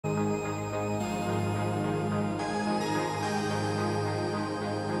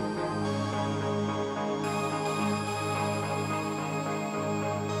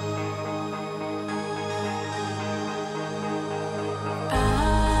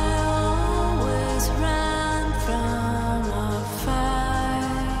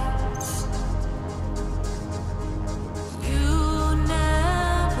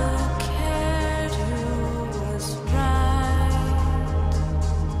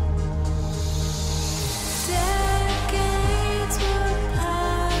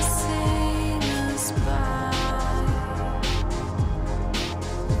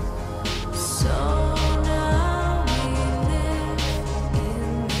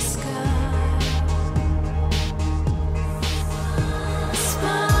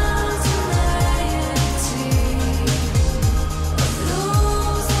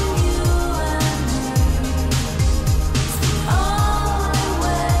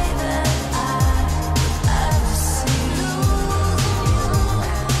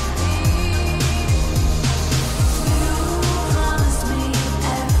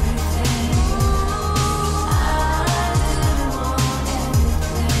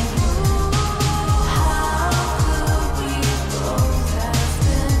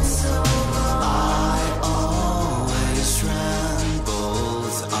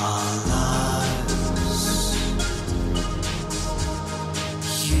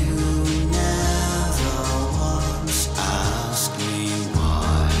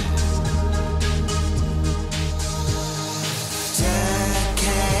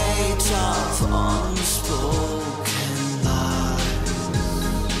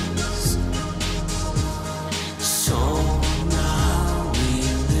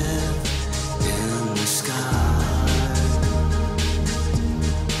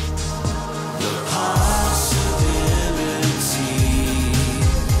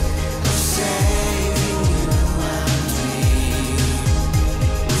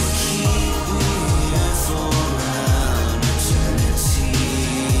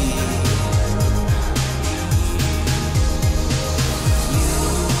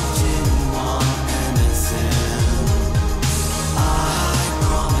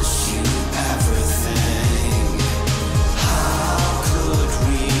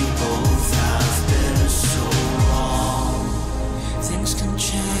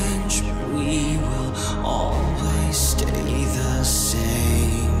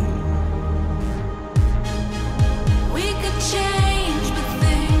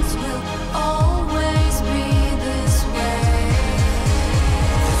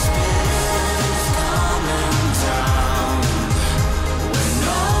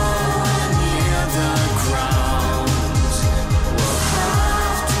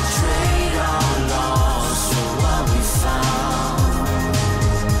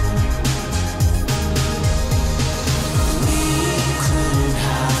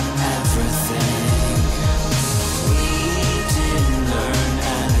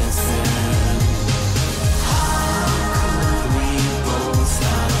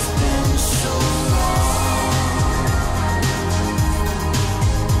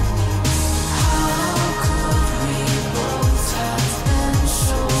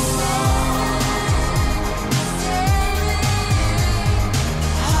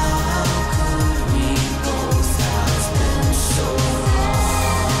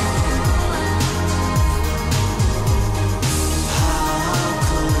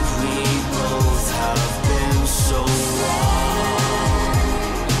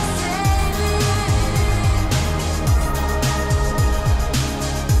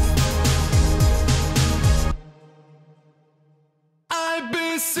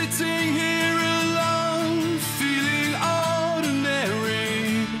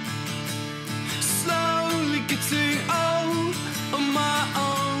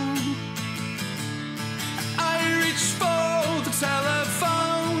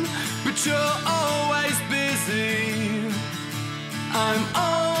I'm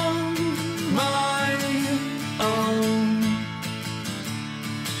on my own,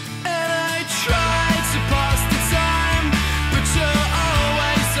 and I try to pass the time, but you're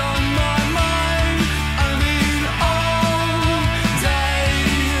always on my mind. I mean, all day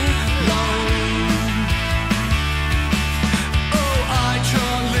long. Oh, I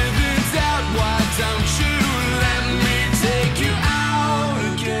can't live in doubt. Why don't you let me take you out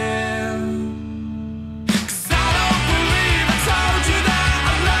again? 'Cause I don't believe I told you that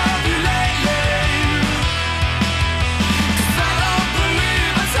I love you lately. 'Cause I don't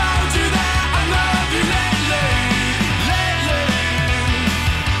believe I told you that I love you lately.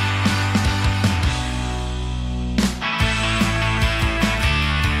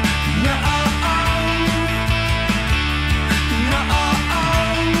 No,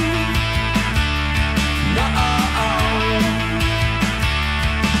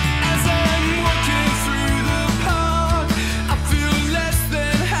 as I'm walking through the park, I feel less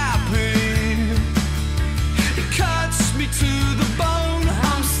than happy. It cuts me to the bone.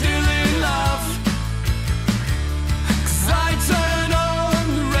 I'm still in love. 'Cause I turn on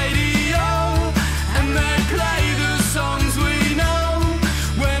the radio and they play the songs we know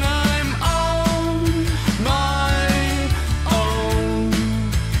when I'm on my own.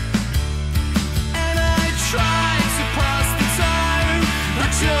 And I try to pass the time,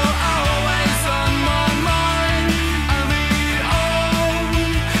 but you're always on my mind. I mean, all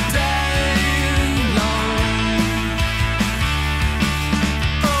day long.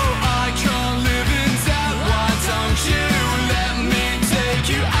 Oh, I can't live in doubt. Why don't you let me take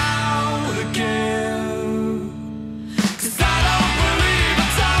you out again? 'Cause I don't believe I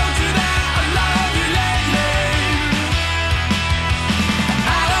told you that I love you lately.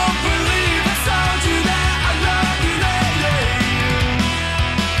 I don't believe I told you that I love you lately.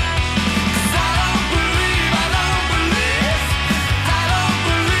 'Cause I don't believe I don't believe I don't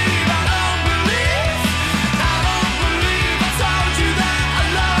believe I don't believe I don't believe I told you that I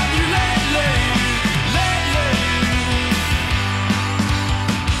love you lately.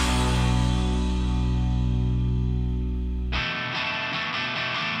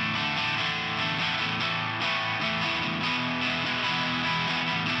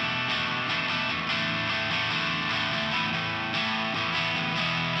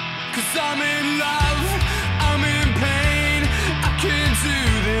 Cause I'm in love, I'm in pain, I can do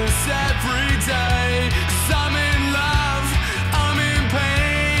this every day. 'Cause I'm in love, I'm in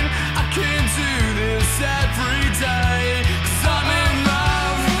pain, I can do this every day. 'Cause I'm in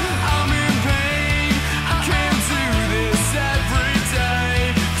love, I'm in pain, I can do this every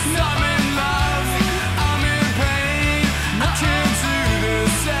day. 'Cause I'm in love, I'm in pain, I can do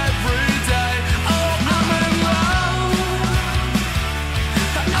this every day. Oh, I'm in love,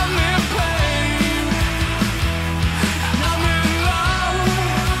 I'm in pain, I'm in love,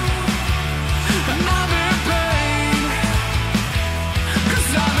 I'm in pain.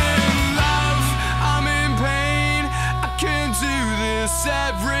 'Cause I'm in love, I'm in pain, I can do this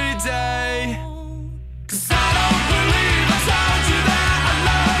every day. 'Cause I don't believe I told you that I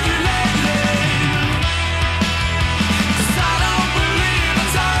love you lately. 'Cause I don't believe I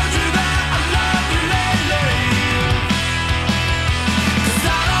told you that I love you lately. 'Cause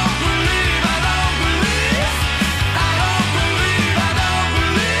I don't believe I don't believe I don't believe I don't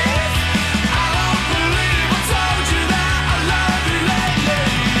believe I don't believe I told you that I love you lately.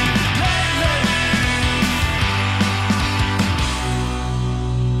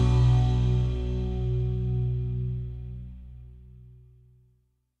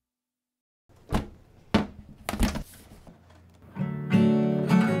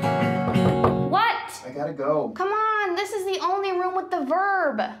 What? I gotta go, Come on, this is the only room with the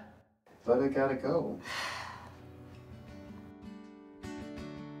verb. but I gotta go.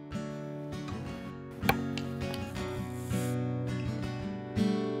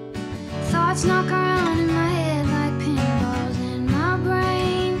 Thoughts knock around in my head like pinballs in my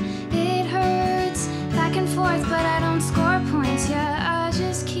brain. It hurts back and forth, but I don't score points. Yeah, I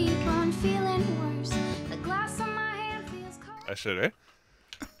just keep on feeling worse. The glass on my hand feels cold. I should, eh?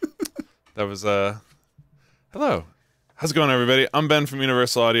 That was, hello. How's it going, everybody? I'm Ben from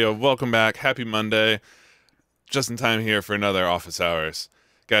Universal Audio. Welcome back. Happy Monday. Just in time here for another Office Hours.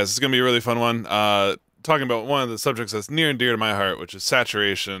 Guys, this is going to be a really fun one. Talking about one of the subjects that's near and dear to my heart, which is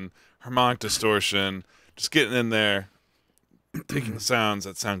saturation, harmonic distortion, just getting in there, taking the sounds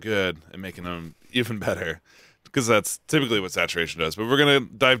that sound good and making them even better, because that's typically what saturation does. But we're going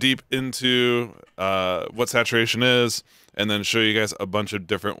to dive deep into what saturation is, and then show you guys a bunch of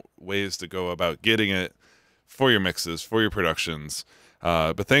different ways to go about getting it for your mixes, for your productions.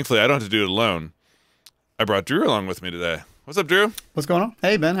 But thankfully, I don't have to do it alone. I brought Drew along with me today. What's up, Drew? What's going on?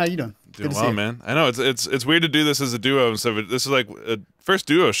 Hey, Ben. How you doing? Doing Good to well, see you. man. I know it's weird to do this as a duo, and so this is like a first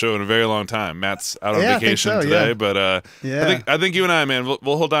duo show in a very long time. Matt's out on Yeah, I think vacation so, today, yeah. but Yeah. I think you and I, man,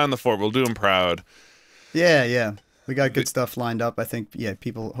 we'll hold down the fort. We'll do him proud. Yeah. We got good stuff lined up. I think,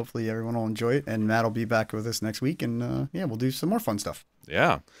 people, hopefully everyone will enjoy it. And Matt will be back with us next week. And, we'll do some more fun stuff.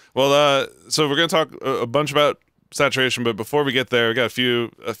 Yeah. Well, so we're gonna talk a bunch about saturation, but before we get there, we got a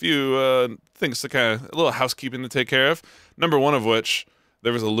few things to a little housekeeping to take care of. Number one of which,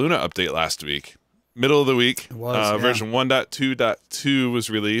 there was a Luna update last week, middle of the week. It was, yeah. Version 1.2.2 was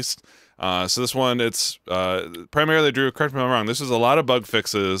released. So this one, it's primarily, Drew, correct me if I'm wrong, this is a lot of bug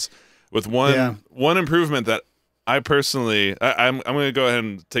fixes with one improvement that I personally, I'm going to go ahead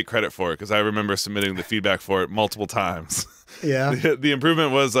and take credit for it because I remember submitting the feedback for it multiple times. Yeah. The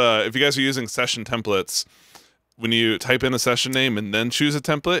improvement was, if you guys are using session templates, when you type in a session name and then choose a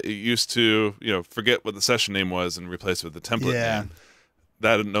template, it used to, forget what the session name was and replace it with the template name.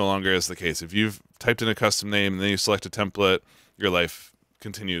 That no longer is the case. If you've typed in a custom name and then you select a template, your life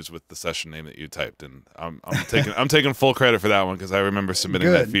continues with the session name that you typed. And I'm taking full credit for that one because I remember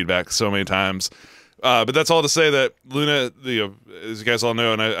submitting that feedback so many times. But that's all to say that Luna, as you guys all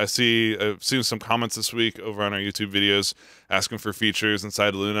know, and I've seen some comments this week over on our YouTube videos asking for features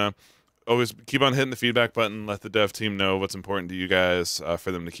inside Luna. Always keep on hitting the feedback button. Let the dev team know what's important to you guys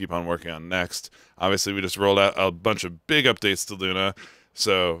for them to keep on working on next. Obviously, we just rolled out a bunch of big updates to Luna.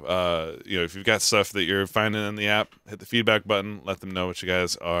 So, if you've got stuff that you're finding in the app, hit the feedback button. Let them know what you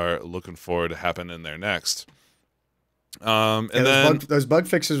guys are looking for to happen in there next. And then those bug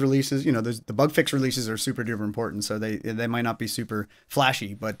fixes releases, the bug fix releases are super duper important. So they might not be super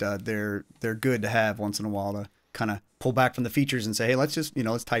flashy, but they're good to have once in a while to kind of pull back from the features and say, hey, let's just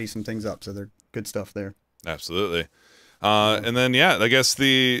let's tidy some things up. So they're good stuff there. Absolutely. And then I guess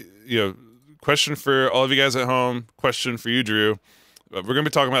the question for all of you guys at home, question for you, Drew. We're going to be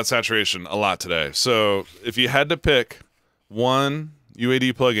talking about saturation a lot today. So if you had to pick one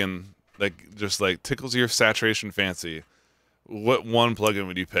UAD plugin that just tickles your saturation fancy, what one plugin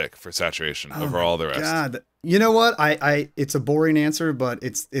would you pick for saturation over all the rest? God, you know what? It's a boring answer, but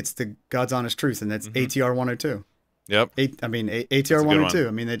it's the God's honest truth, and that's ATR 102. Yep. ATR 102.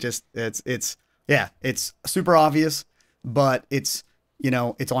 I mean, it's super obvious, but it's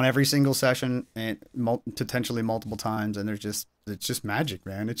on every single session and potentially multiple times, and it's just magic,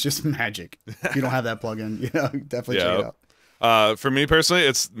 man. It's just magic. If you don't have that plugin, definitely check it out. For me personally,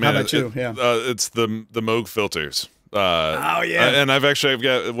 it's how about you? It's the Moog filters. And I've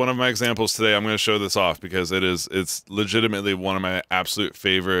got one of my examples today. I'm going to show this off because it's legitimately one of my absolute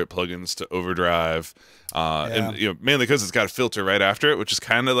favorite plugins to overdrive. And mainly because it's got a filter right after it, which is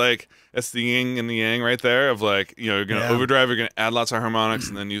kind of like it's the yin and the yang right there of you're going to overdrive, you're going to add lots of harmonics,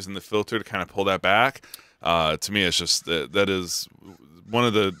 and then using the filter to kind of pull that back. To me, it's just that is one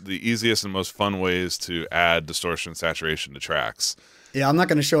of the easiest and most fun ways to add distortion saturation to tracks. Yeah, I'm not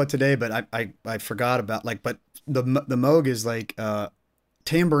going to show it today, but I forgot about but the Moog is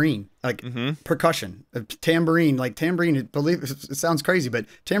tambourine, percussion, tambourine, tambourine. Believe it sounds crazy, but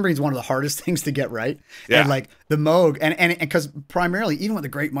tambourine is one of the hardest things to get right. Yeah. And the Moog, and because primarily, even with a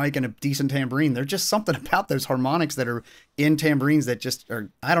great mic and a decent tambourine, there's just something about those harmonics that are in tambourines that just are,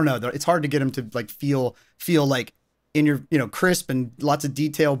 I don't know. It's hard to get them to feel in your crisp and lots of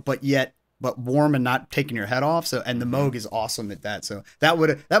detail, but warm and not taking your head off. So, and the Moog is awesome at that. So that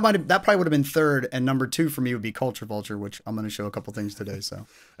probably would have been third, and number two for me would be Vulture, which I'm going to show a couple things today. So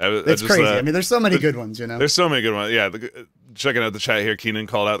it's crazy. I mean, there's so many good ones, There's so many good ones. Yeah. Checking out the chat here. Keenan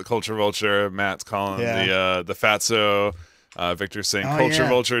called out the Vulture. Matt's calling the Fatso. Victor's saying Vulture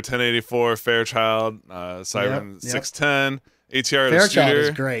 1084, Fairchild, Siren 610, ATR Fairchild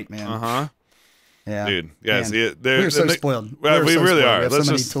is great, man. Yeah, dude. Yeah, see, we're so spoiled. We really are. We have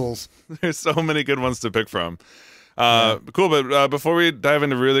so many tools. There's so many good ones to pick from. Cool, but before we dive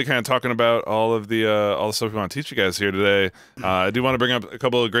into really kind of talking about all the stuff we want to teach you guys here today, I do want to bring up a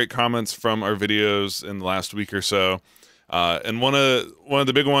couple of great comments from our videos in the last week or so. And one of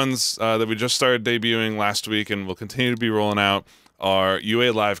the big ones that we just started debuting last week and will continue to be rolling out are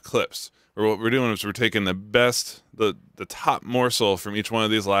UA live clips. Or what we're doing is we're taking the top morsel from each one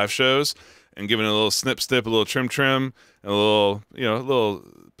of these live shows and giving it a little snip, a little trim, and a little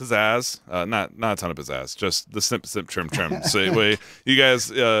pizzazz. Not a ton of pizzazz, just the snip, trim. So anyway, you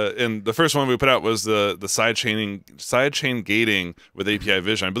guys, and the first one we put out was the sidechain gating with API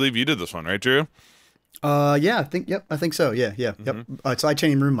Vision. I believe you did this one, right, Drew? I think so. Yeah. Yep.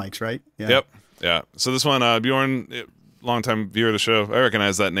 Sidechain room mics, right? Yeah. Yep. Yeah. So this one, Bjorn, longtime viewer of the show, I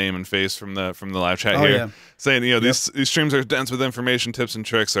recognize that name and face from the live chat here. Yeah. Saying, these streams are dense with information, tips, and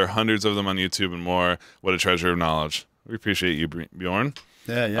tricks. There are hundreds of them on YouTube and more. What a treasure of knowledge. We appreciate you, Bjorn.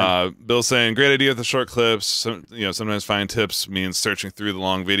 Yeah. Bill's saying, great idea with the short clips. Sometimes finding tips means searching through the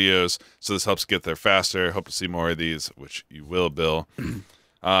long videos, so this helps get there faster. Hope to see more of these, which you will, Bill.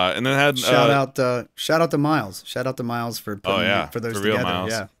 And then had shout out to Miles. Shout out to Miles for putting for those real together.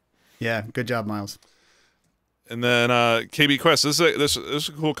 Miles. Yeah. Good job, Miles. And then KB Quest. This is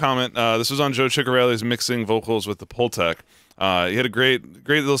a cool comment. This was on Joe Ciccarelli's mixing vocals with the Pultec. He had a great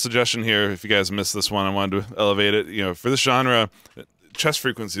little suggestion here. If you guys missed this one, I wanted to elevate it. For this genre, chest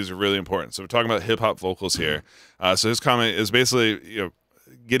frequencies are really important. So we're talking about hip hop vocals here. So his comment is basically,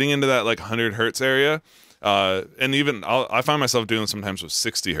 getting into that like 100 hertz area. And even I find myself doing sometimes with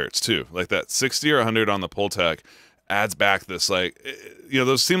 60 hertz too. Like that 60 or 100 on the Pultec adds back this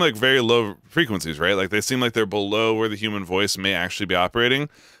those seem like very low frequencies, right? Like they seem like they're below where the human voice may actually be operating.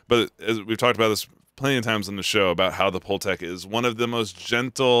 But as we've talked about this plenty of times on the show about how the Pultec is one of the most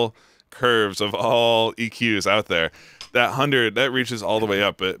gentle curves of all EQs out there. That 100 that reaches all the way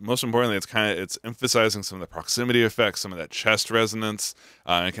up, but most importantly, it's emphasizing some of the proximity effects, some of that chest resonance,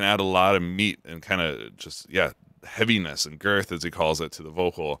 and can add a lot of meat and kind of just heaviness and girth, as he calls it, to the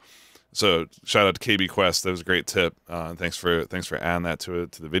vocal. So shout out to KB Quest, that was a great tip. Thanks for adding that to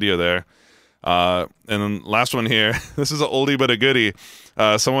the video there. And then last one here, this is an oldie but a goodie.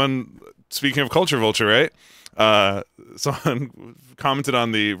 Someone, speaking of Culture Vulture, right? Someone commented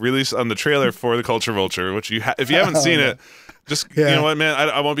on the release on the trailer for the Culture Vulture, which if you haven't seen it, just you know what, man,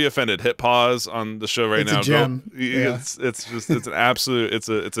 I won't be offended. Hit pause on the show right now. It's a gem. It's an absolute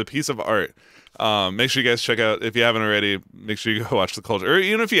it's a piece of art. Make sure you guys check out, if you haven't already, make sure you go watch the Culture, or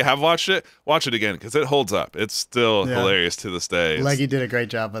even if you have watched it, watch it again, because it holds up. It's still hilarious to this day. Leggy did a great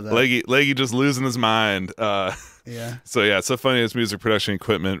job of that. Leggy just losing his mind. So it's the funniest music production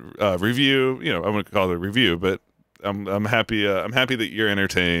equipment review. I wouldn't call it a review, but I'm happy. I'm happy that you're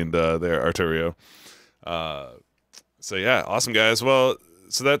entertained there, Arturio. Awesome guys. Well,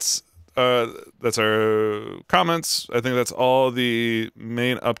 so that's our comments. I think that's all the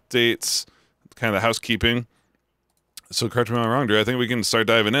main updates, kind of the housekeeping. So correct me if I'm wrong, Drew. I think we can start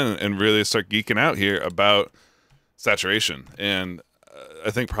diving in and really start geeking out here about saturation. And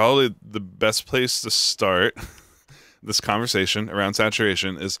I think probably the best place to start this conversation around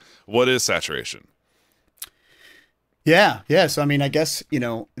saturation is, what is saturation? Yeah. So, I mean, I guess,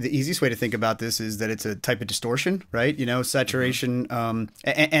 the easiest way to think about this is that it's a type of distortion, right? Saturation.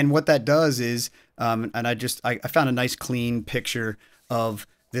 And what that does is, and I found a nice clean picture of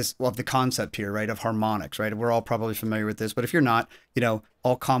the concept here, right? Of harmonics, right? We're all probably familiar with this, but if you're not,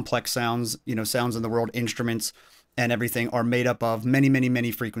 all complex sounds, sounds in the world, instruments and everything are made up of many, many,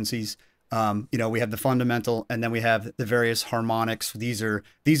 many frequencies. We have the fundamental, and then we have the various harmonics. These are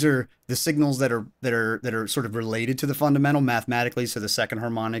the signals that are sort of related to the fundamental mathematically. So the second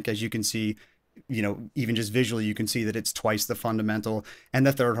harmonic, as you can see, even just visually, you can see that it's twice the fundamental, and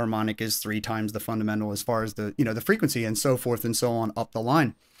the third harmonic is 3 times the fundamental as far as the the frequency, and so forth and so on up the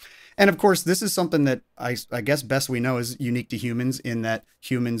line. And of course, this is something that I guess best we know is unique to humans, in that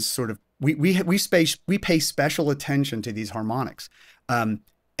humans sort of we pay special attention to these harmonics.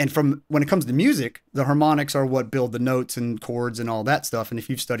 And from when it comes to music, the harmonics are what build the notes and chords and all that stuff. And if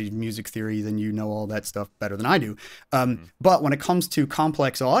you've studied music theory, then you know all that stuff better than I do. But when it comes to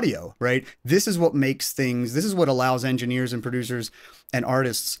complex audio, right, this is what allows engineers and producers and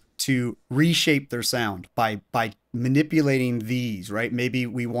artists to reshape their sound by manipulating these, right? Maybe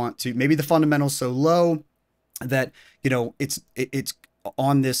the fundamental's so low that, it's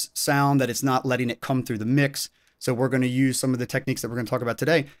on this sound that it's not letting it come through the mix. So we're going to use some of the techniques that we're going to talk about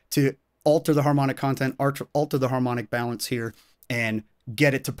today to alter the harmonic content, alter the harmonic balance here, and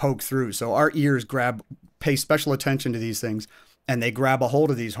get it to poke through. So our ears pay special attention to these things, and they grab a hold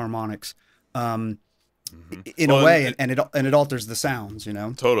of these harmonics in a way, and it alters the sounds,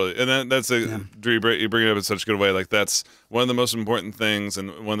 Totally. And that's Drew, you bring it up in such a good way. Like, that's one of the most important things,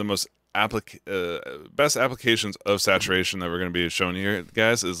 and one of the most best applications of saturation that we're going to be showing here,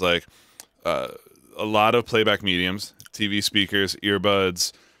 guys, is like a lot of playback mediums, TV speakers,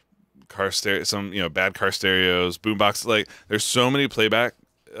 earbuds, car stereo, some bad car stereos, boombox. Like, there's so many playback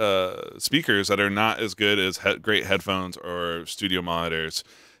speakers that are not as good as great headphones or studio monitors,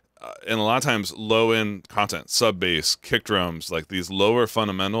 and a lot of times low end content, sub bass, kick drums, like these lower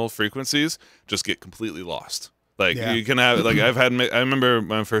fundamental frequencies just get completely lost. Like, you can have, like, I remember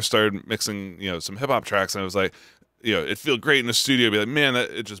when I first started mixing some hip hop tracks, and I was like, it feels great in the studio. Be like, man,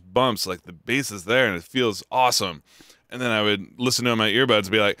 it just bumps. Like, the bass is there and it feels awesome. And then I would listen to my earbuds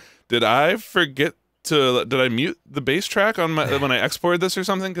and be like, did I mute the bass track on when I exported this or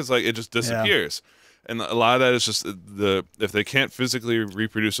something? Because like, it just disappears. Yeah. And a lot of that is just if they can't physically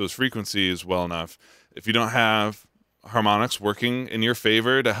reproduce those frequencies well enough, if you don't have harmonics working in your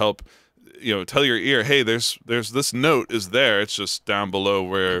favor to help, tell your ear, hey, there's this note is there. It's just down below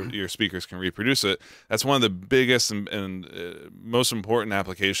where your speakers can reproduce it. That's one of the biggest and most important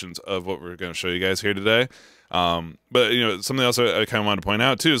applications of what we're going to show you guys here today. But something else I kind of wanted to point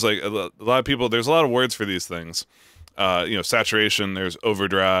out too is like a lot of people. There's a lot of words for these things. Saturation. There's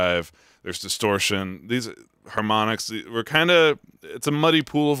overdrive. There's distortion. These harmonics. It's a muddy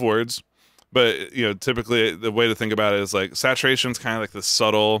pool of words. But typically the way to think about it is like saturation's kind of like the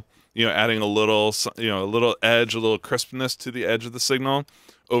subtle. Adding a little edge, a little crispness to the edge of the signal.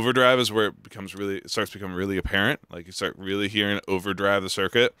 Overdrive is where it starts to become really apparent. Like you start really hearing it overdrive the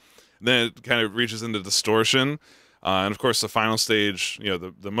circuit. Then it kind of reaches into distortion. And of course the final stage,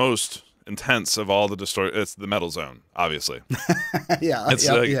 the most intense of all the distortion, it's the metal zone, obviously. Yeah.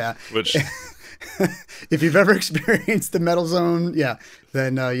 Which if you've ever experienced the metal zone,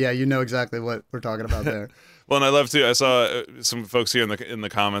 then you know exactly what we're talking about there. Well, and I love too. I saw some folks here in the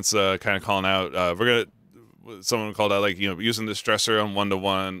comments kind of calling out. Someone called out using Distressor on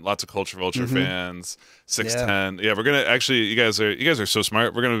 1-to-1. Lots of Vulture fans. 610. Yeah, we're gonna actually. You guys are so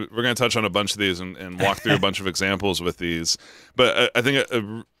smart. We're gonna touch on a bunch of these and walk through a bunch of examples with these. But I think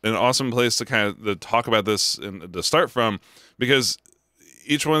an awesome place to kind of talk about this and to start from, because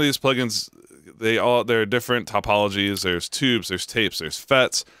each one of these plugins, there are different topologies. There's tubes, there's tapes, there's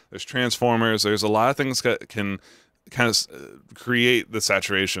FETs, there's transformers. There's a lot of things that can kind of create the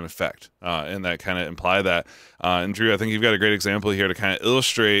saturation effect, and that kind of imply that. And Drew, I think you've got a great example here to kind of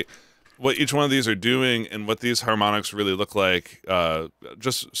illustrate what each one of these are doing and what these harmonics really look like,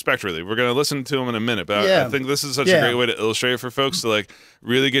 just spectrally. We're going to listen to them in a minute, but I think this is such a great way to illustrate for folks to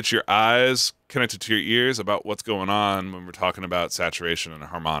really get your eyes connected to your ears about what's going on when we're talking about saturation and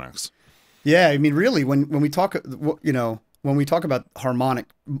harmonics. Yeah, I mean, really, when we talk, when we talk about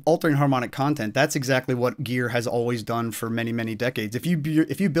altering harmonic content, that's exactly what gear has always done for many, many decades. If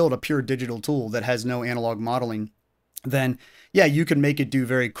you build a pure digital tool that has no analog modeling, then you can make it do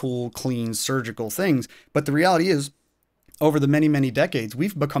very cool, clean, surgical things. But the reality is, over the many, many decades,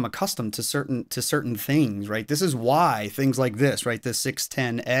 we've become accustomed to certain things, right? This is why things like this, right? The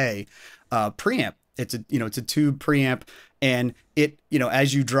 610A preamp. It's a tube preamp, and it,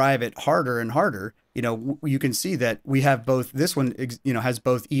 as you drive it harder and harder, you can see that we have both. This one, has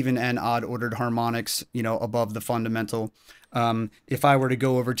both even and odd ordered harmonics, above the fundamental. If I were to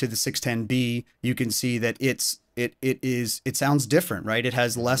go over to the 610B, you can see that it sounds different, right? It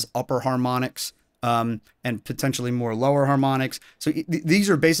has less upper harmonics, and potentially more lower harmonics. So these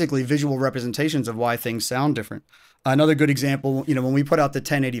are basically visual representations of why things sound different. Another good example, when we put out the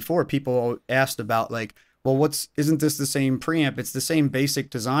 1084, people asked about well, isn't this the same preamp? It's the same basic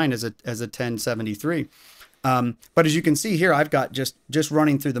design as a 1073. But as you can see here, I've got just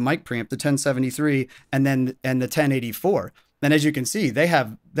running through the mic preamp, the 1073 and the 1084. And as you can see, they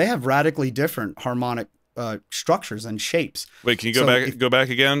have radically different harmonic structures and shapes. Wait, can you go back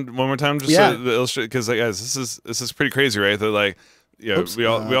again one more time, just so to illustrate? Because guys, this is pretty crazy, right? That we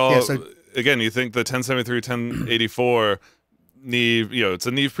all again, you think the 1073, 1084 Neve, it's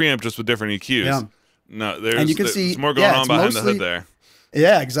a Neve preamp just with different EQs. Yeah. No, there's more going on behind the hood there.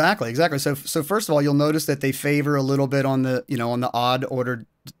 Yeah, exactly. So first of all, you'll notice that they favor a little bit on the on the odd ordered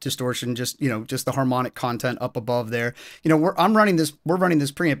distortion, just the harmonic content up above there. We're running this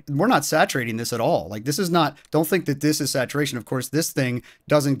preamp. We're not saturating this at all. This is not. Don't think that this is saturation. Of course, this thing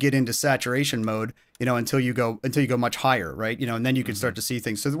doesn't get into saturation mode, until you go much higher, right? And then you can start to see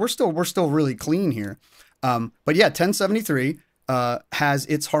things. So we're still really clean here. But yeah, 1073 has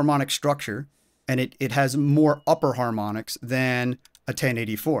its harmonic structure, and it has more upper harmonics than a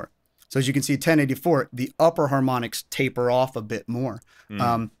 1084. So as you can see, 1084, the upper harmonics taper off a bit more.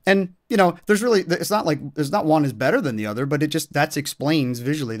 And there's really, it's not like there's not one is better than the other, but that explains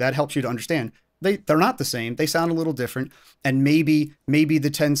visually. That helps you to understand they're not the same. They sound a little different. And maybe the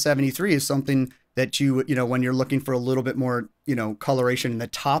 1073 is something that when you're looking for a little bit more, coloration in the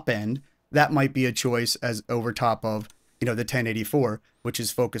top end, that might be a choice as over top of, the 1084, which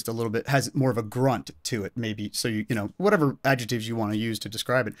is focused a little bit, has more of a grunt to it, maybe. So whatever adjectives you want to use to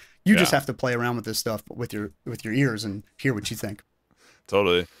describe it, you just have to play around with this stuff with your ears and hear what you think.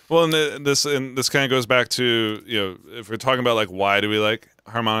 Totally. Well, and this kind of goes back to, if we're talking about why do we like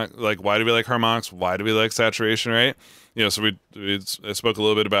harmonic, why do we like harmonics, why do we like saturation, right? So I spoke a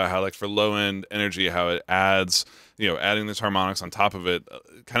little bit about how for low end energy, how it adds, adding these harmonics on top of it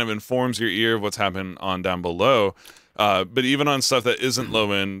kind of informs your ear of what's happening on down below. But even on stuff that isn't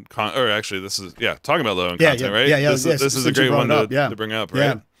low end, or actually, this is talking about low end content, right? Yeah. This is a great one to bring up,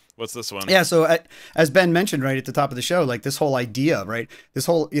 right? What's this one? Yeah, so as Ben mentioned right at the top of the show, like this whole idea, right? This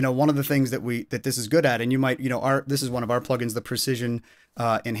whole, one of the things that this is good at, and you might, this is one of our plugins, the precision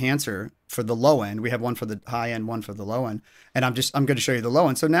enhancer for the low end. We have one for the high end, one for the low end, and I'm going to show you the low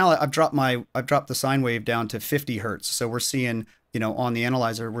end. So now I've dropped the sine wave down to 50 hertz. So we're seeing, on the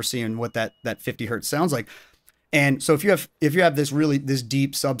analyzer, we're seeing what that 50 hertz sounds like. And so if you have this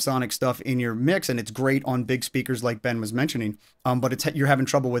deep subsonic stuff in your mix, and it's great on big speakers like Ben was mentioning, but you're having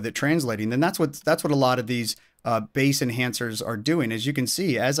trouble with it translating, then that's what a lot of these bass enhancers are doing. As you can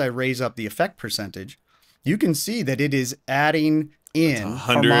see, as I raise up the effect percentage, you can see that it is adding in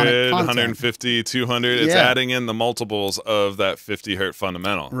 100, 150, 200. It's adding in the multiples of that 50 hertz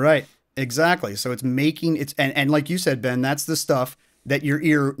fundamental. Right. Exactly. So it's making it's and like you said, Ben, that's the stuff that your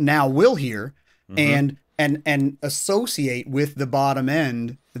ear now will hear and associate with the bottom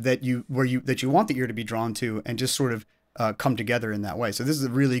end that you want the ear to be drawn to, and just sort of come together in that way. So this is a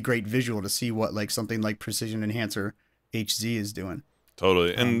really great visual to see what like something like Precision Enhancer HZ is doing.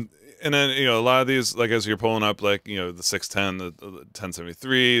 Totally. And then, a lot of these, like as you're pulling up, like, the 610, the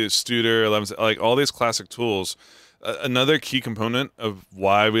 1073, the Studer, 11, like all these classic tools, another key component of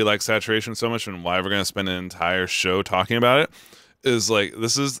why we like saturation so much and why we're going to spend an entire show talking about it is like,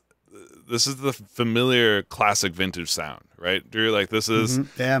 this is the familiar classic vintage sound, right? Drew, like this is,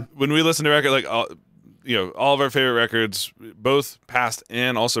 when we listen to record, like, all of our favorite records, both past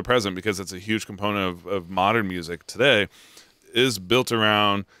and also present, because it's a huge component of modern music today, is built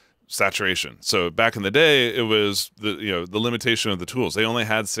around saturation. So back in the day, it was the limitation of the tools. They only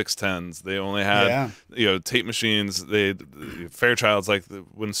had 610s. They only had tape machines. Fairchilds. Like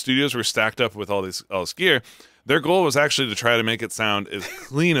when studios were stacked up with all this gear, their goal was actually to try to make it sound as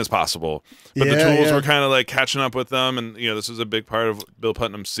clean as possible. But the tools were kind of like catching up with them. And, this was a big part of Bill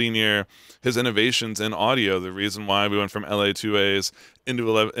Putnam Sr., his innovations in audio, the reason why we went from LA2As into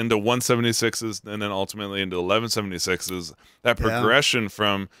 176s and then ultimately into 1176s. That progression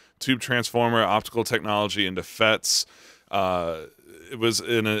from tube transformer, optical technology into FETs, it was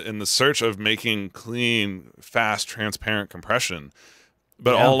in the search of making clean, fast, transparent compression.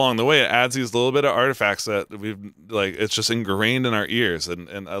 But all along the way, it adds these little bit of artifacts that it's just ingrained in our ears.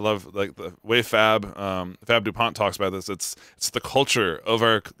 And I love like the way Fab DuPont talks about this. It's the culture of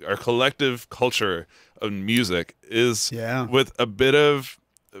our collective culture of music is with a bit of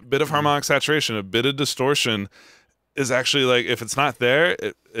harmonic saturation, a bit of distortion is actually like, if it's not there,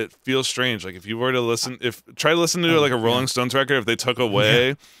 it feels strange. Like if you were to try to listen to like a Rolling Stones record, if they took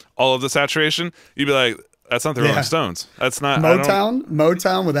away all of the saturation, you'd be like, that's not the Rolling Stones. That's not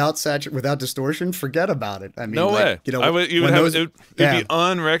Motown without distortion. Forget about it. I mean, no way. It would be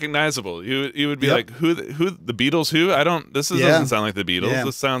unrecognizable. You would be like, who the Beatles? Who? I don't. This doesn't sound like the Beatles. Yeah.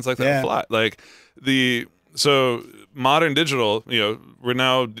 This sounds like the Fly. Like so modern digital. We're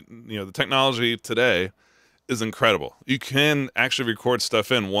now the technology today is incredible. You can actually record stuff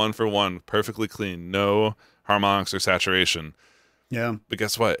in one for one, perfectly clean, no harmonics or saturation. Yeah. But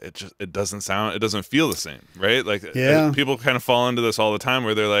guess what? It doesn't feel the same, right? Like people kind of fall into this all the time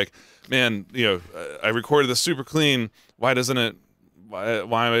where they're like, man, I recorded this super clean. Why doesn't it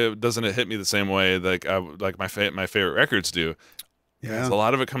hit me the same way like my favorite records do? Yeah. A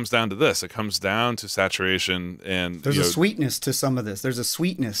lot of it comes down to this. It comes down to saturation, and there's a sweetness to some of this. There's a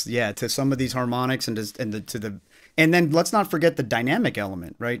sweetness, to some of these harmonics and then let's not forget the dynamic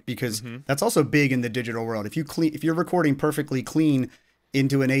element, right? Because that's also big in the digital world. If you're recording perfectly clean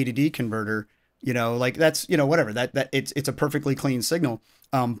into an A to D converter, like that's whatever that it's a perfectly clean signal,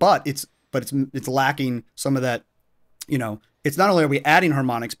 but it's lacking some of that. It's not only are we adding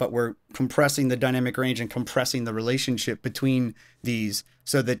harmonics, but we're compressing the dynamic range and compressing the relationship between these,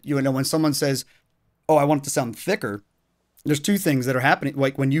 so that when someone says, "Oh, I want it to sound thicker," there's two things that are happening.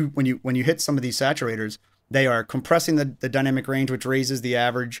 Like when you hit some of these saturators, they are compressing the dynamic range, which raises the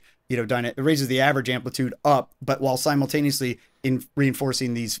average, it raises the average amplitude up, but while simultaneously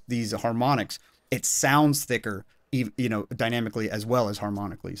reinforcing these harmonics, it sounds thicker, dynamically as well as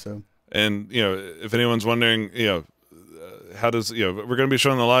harmonically. So, and if anyone's wondering, how does we're going to be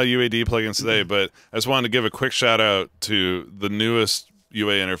showing a lot of UAD plugins today, but I just wanted to give a quick shout out to the newest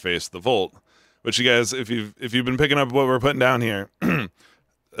UA interface, the Volt, which you guys, if you've been picking up what we're putting down here.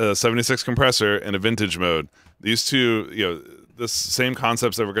 A 76 compressor and a vintage mode. These two, the same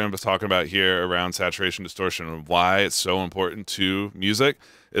concepts that we're going to be talking about here around saturation, distortion, and why it's so important to music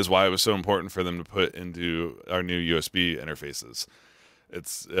is why it was so important for them to put into our new USB interfaces.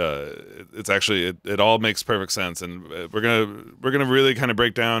 it's actually it all makes perfect sense, and we're gonna really kind of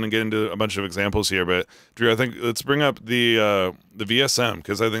break down and get into a bunch of examples here. But Drew, I think let's bring up the VSM,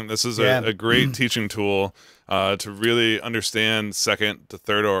 because I think this is a great teaching tool to really understand second to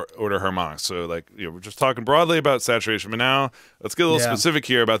third order harmonics. So like, you know, we're just talking broadly about saturation, but now let's get a little specific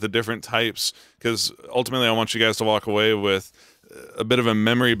here about the different types, because ultimately I want you guys to walk away with a bit of a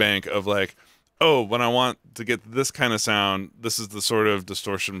memory bank of like, oh, when I want to get this kind of sound, this is the sort of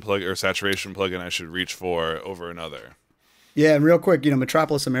distortion plug or saturation plugin I should reach for over another. Yeah, and real quick, you know,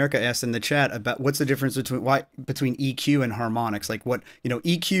 Metropolis America asked in the chat about what's the difference between EQ and harmonics. Like what, you know,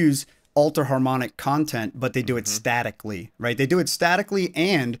 EQs alter harmonic content, but they do it statically, right? They do it statically,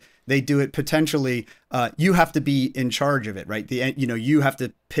 and they do it potentially. You have to be in charge of it, right? You know, you have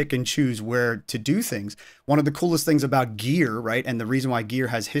to pick and choose where to do things. One of the coolest things about gear, right, and the reason why gear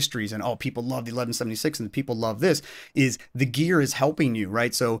has histories and people love the 1176 and people love this is the gear is helping you,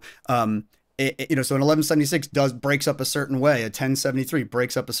 right? So you know, so an 1176 breaks up a certain way, a 1073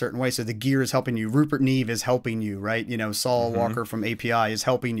 breaks up a certain way. So the gear is helping you. Rupert Neve is helping you, right? You know, Saul Walker from API is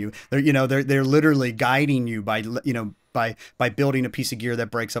helping you. They're literally guiding you by, you know, by building a piece of gear that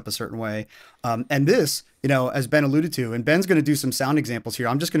breaks up a certain way. And this, you know, as Ben alluded to, and Ben's going to do some sound examples here.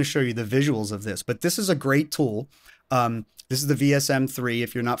 I'm just going to show you the visuals of this, but this is a great tool. This is the VSM3.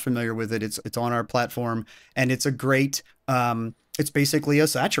 If you're not familiar with it, it's on our platform, and it's a great, it's basically a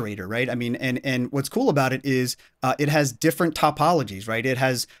saturator, right? I mean, and what's cool about it is it has different topologies, right? It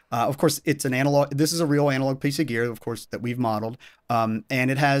has, of course, it's an analog. This is a real analog piece of gear, of course, that we've modeled. And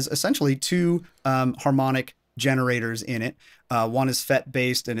it has essentially two harmonic generators in it. One is FET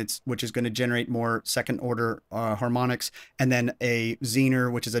based, and which is going to generate more second order harmonics, and then a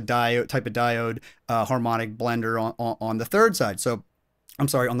Zener, which is a diode type of diode harmonic blender on the third side. So I'm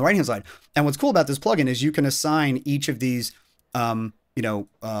sorry, on the right hand side. And what's cool about this plugin is you can assign each of these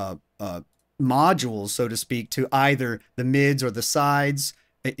modules, so to speak, to either the mids or the sides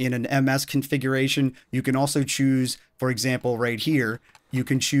in an MS configuration. You can also choose, for example, right here, you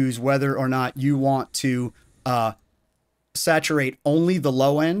can choose whether or not you want to saturate only the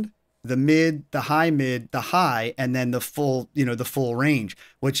low end, the mid, the high, and then the full, you know, the full range,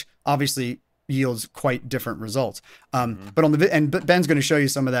 which obviously yields quite different results. But on but Ben's going to show you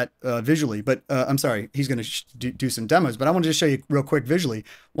some of that visually, but I'm sorry, he's going to do some demos, but I want to just show you real quick visually.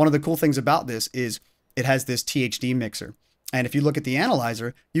 One of the cool things about this is it has this THD mixer. And if you look at the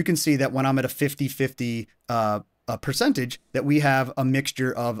analyzer, you can see that when I'm at a 50-50 percentage, that we have a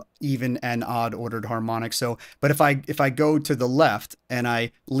mixture of even and odd ordered harmonics. So, but if I go to the left and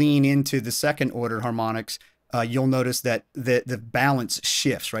I lean into the second order harmonics, you'll notice that the balance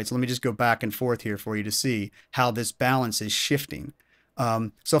shifts, right? So let me just go back and forth here for you to see how this balance is shifting.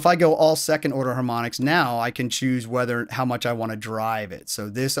 So if I go all second order harmonics, now I can choose how much I want to drive it. So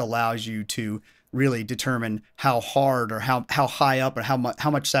this allows you to really determine how hard or how high up or how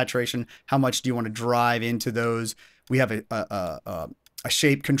much saturation, how much do you want to drive into those. We have a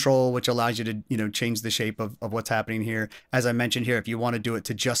shape control, which allows you to, you know, change the shape of what's happening here. As I mentioned here, if you want to do it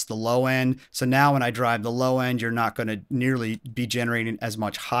to just the low end. So now when I drive the low end, you're not going to nearly be generating as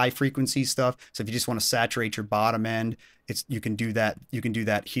much high frequency stuff. So if you just want to saturate your bottom end, you can do that. You can do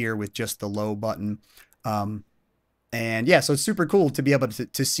that here with just the low button. And yeah, so it's super cool to be able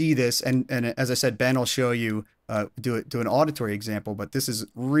to see this. And as I said, Ben will show you, do an auditory example, but this is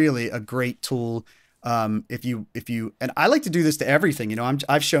really a great tool. If you, and I like to do this to everything, you know,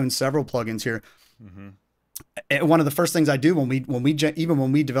 I've shown several plugins here. And one of the first things I do when we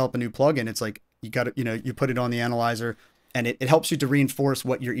develop a new plugin, it's like, you got to, you know, you put it on the analyzer, and it helps you to reinforce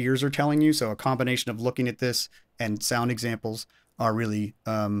what your ears are telling you. So a combination of looking at this and sound examples are really,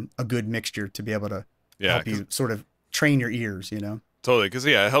 a good mixture to be able to help you sort of train your ears, you know. Totally, because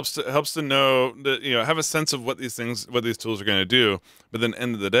yeah, it helps to know that, you know, have a sense of what these tools are going to do. But then,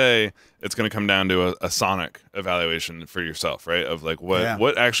 end of the day, it's going to come down to a sonic evaluation for yourself, right? Of like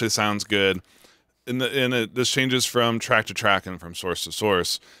what actually sounds good. This changes from track to track and from source to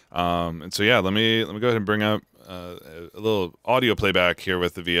source. And so yeah, let me go ahead and bring up a little audio playback here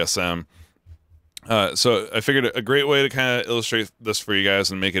with the VSM. So I figured a great way to kind of illustrate this for you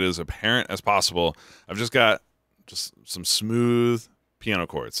guys and make it as apparent as possible. I've just got some smooth piano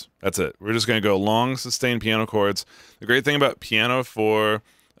chords. That's it. We're just going to go long sustained piano chords. The great thing about piano for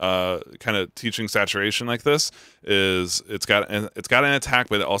kind of teaching saturation like this is it's got an attack,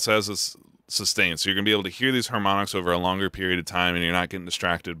 but it also has this sustain. So you're going to be able to hear these harmonics over a longer period of time, and you're not getting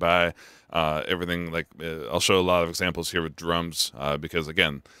distracted by everything. Like I'll show a lot of examples here with drums because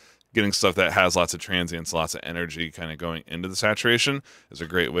again, getting stuff that has lots of transients, lots of energy kind of going into the saturation is a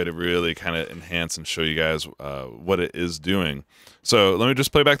great way to really kind of enhance and show you guys what it is doing. So let me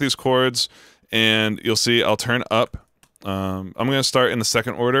just play back these chords, and you'll see I'll turn up. I'm going to start in the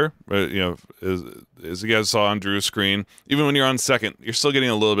second order, but you know, as you guys saw on Drew's screen, even when you're on second, you're still getting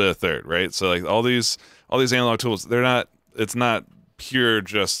a little bit of third, right? So like all these analog tools, it's not pure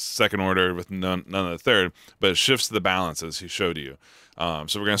just second order with none of the third, but it shifts the balance as he showed you.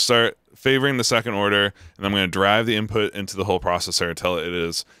 So we're going to start favoring the second order, and I'm going to drive the input into the whole processor until it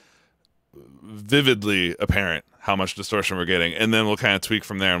is vividly apparent how much distortion we're getting, and then we'll kind of tweak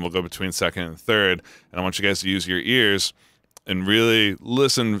from there, and we'll go between second and third. And I want you guys to use your ears and really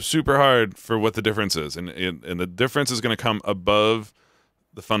listen super hard for what the difference is, and the difference is going to come above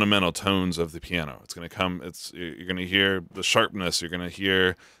the fundamental tones of the piano. It's going to come. You're going to hear the sharpness. You're going to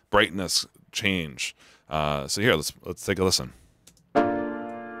hear brightness change. So here, let's take a listen.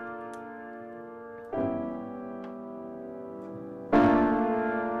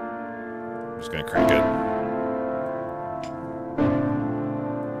 I'm just going to crank it.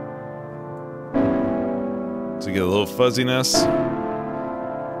 So you get a little fuzziness.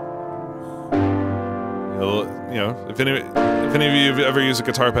 You know, if any of you have ever used a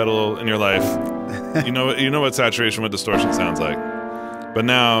guitar pedal in your life, you know what saturation with distortion sounds like. But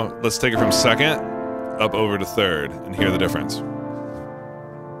now let's take it from second up over to third and hear the difference.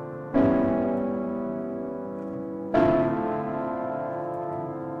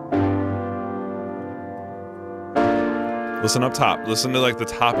 Listen up top. Listen to like the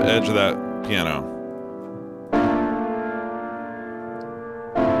top edge of that piano.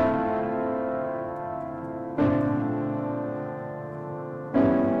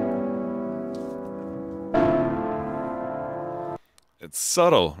 It's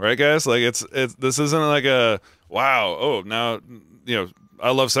subtle, right, guys? Like it's this isn't like a wow. Oh, now you know I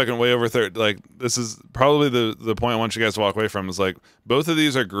love second way over third. Like this is probably the point I want you guys to walk away from is like both of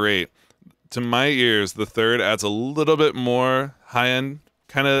these are great. To my ears, the third adds a little bit more high end,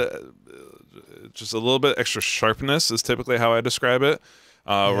 kind of just a little bit extra sharpness is typically how I describe it.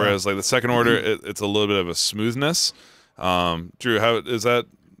 Whereas like the second order, it's a little bit of a smoothness. Drew, how is that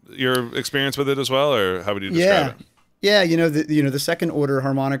your experience with it as well, or how would you describe it? Yeah, the second order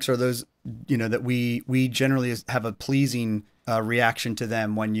harmonics are those that we generally have a pleasing reaction to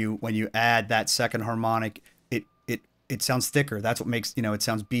them when you add that second harmonic. It sounds thicker. That's what makes it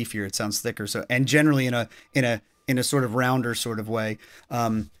sounds beefier. It sounds thicker. So and generally in a sort of rounder sort of way.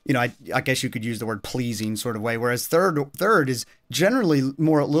 I guess you could use the word pleasing sort of way. Whereas third is generally a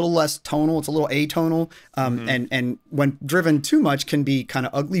little less tonal. It's a little atonal, and when driven too much can be kind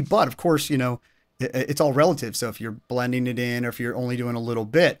of ugly. But of course, it's all relative. So if you're blending it in, or if you're only doing a little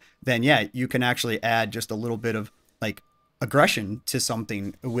bit, then yeah, you can actually add just a little bit of like aggression to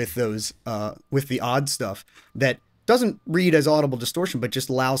something with those with the odd stuff that doesn't read as audible distortion, but just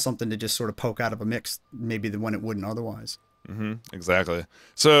allows something to just sort of poke out of a mix, maybe when it wouldn't otherwise. Exactly.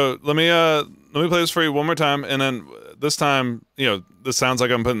 So let me play this for you one more time, and then this time, this sounds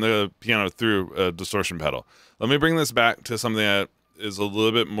like I'm putting the piano through a distortion pedal. Let me bring this back to something that is a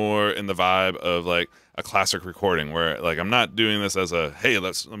little bit more in the vibe of like a classic recording, where like I'm not doing this as a hey,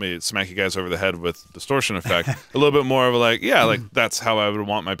 let me smack you guys over the head with distortion effect. A little bit more of a like that's how I would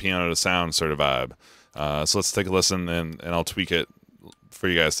want my piano to sound sort of vibe. So let's take a listen, and I'll tweak it for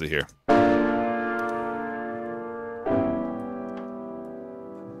you guys to hear.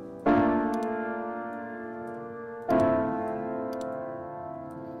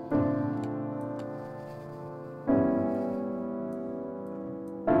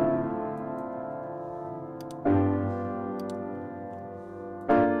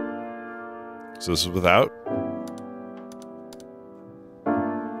 So this is without,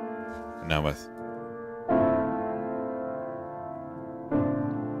 and now with.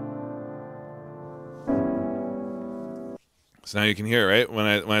 So now you can hear it, right? When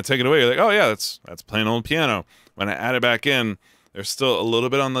I take it away, you're like, oh yeah, that's plain old piano. When I add it back in, there's still a little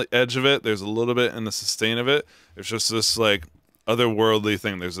bit on the edge of it. There's a little bit in the sustain of it. There's just this like otherworldly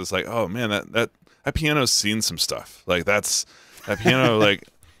thing. There's this like, oh man, that piano's seen some stuff. Like that piano, like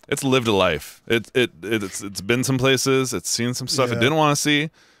it's lived a life. It's been some places. It's seen some stuff it didn't want to see,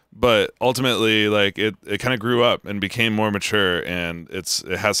 but ultimately, like it kind of grew up and became more mature, and it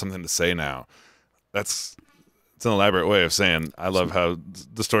has something to say now. It's an elaborate way of saying I love how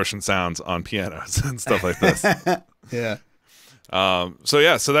distortion sounds on pianos and stuff like this. Yeah. So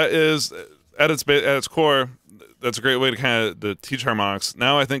that is at its core. That's a great way to kind of teach harmonics.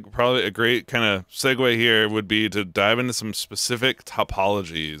 Now I think probably a great kind of segue here would be to dive into some specific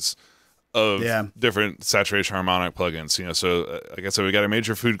topologies of Yeah. different saturation harmonic plugins. You know, so like I said, we got our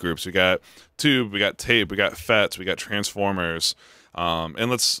major food groups. We got tube, we got tape, we got FETs, we got transformers. And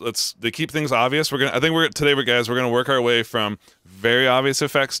let's to keep things obvious. Today we're gonna work our way from very obvious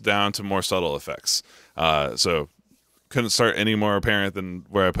effects down to more subtle effects. So couldn't start any more apparent than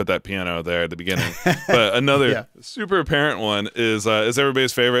where I put that piano there at the beginning. But another super apparent one is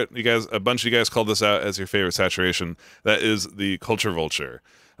everybody's favorite. A bunch of you guys called this out as your favorite saturation. That is the Culture Vulture.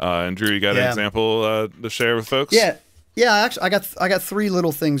 And Drew, you got an example to share with folks? Yeah, actually, I got three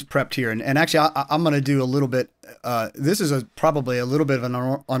little things prepped here, and actually, I'm going to do a little bit. This is probably a little bit of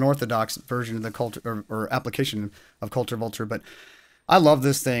an unorthodox version of the culture or application of Culture Vulture, but I love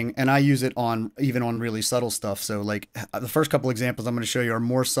this thing, and I use it even on really subtle stuff. So, like the first couple examples I'm going to show you are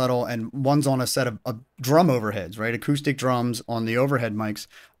more subtle, and one's on a set of drum overheads, right? Acoustic drums on the overhead mics,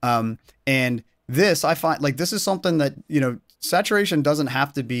 and this I find this is something that saturation doesn't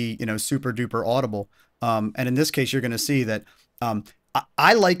have to be super duper audible. And in this case, you're going to see that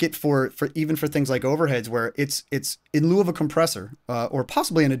I like it for even for things like overheads where it's in lieu of a compressor or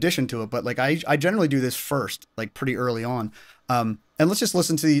possibly in addition to it. But like I generally do this first, like pretty early on. And let me just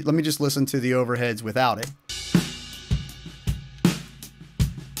listen to the overheads without it.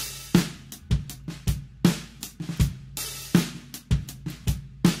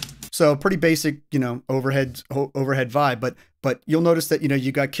 So pretty basic, overhead vibe, but you'll notice that,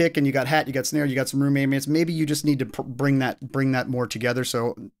 you got kick and you got hat, you got snare, you got some room ambience. Maybe you just need to bring that more together.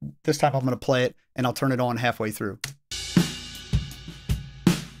 So this time I'm going to play it and I'll turn it on halfway through.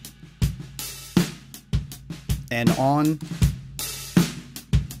 And on.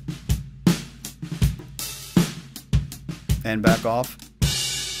 And back off.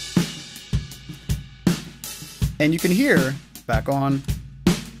 And you can hear back on.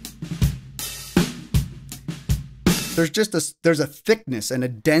 There's a thickness and a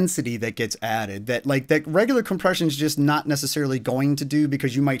density that gets added that regular compression is just not necessarily going to do,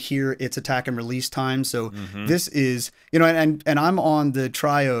 because you might hear its attack and release time. So this is, and I'm on the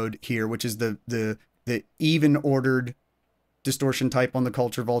triode here, which is the even ordered distortion type on the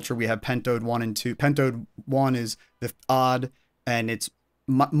Culture Vulture. We have pentode 1 and 2. Pentode 1 is the odd, and it's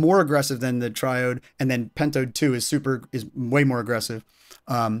more aggressive than the triode, and then pentode 2 is way more aggressive.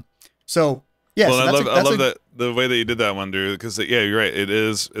 So yeah, well, so I love that the way that you did that one, Drew, because you're right.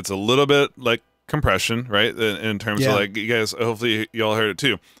 It's a little bit like compression, right? In terms of like, you guys, hopefully you all heard it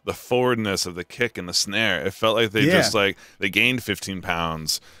too. The forwardness of the kick and the snare. It felt like they just they gained 15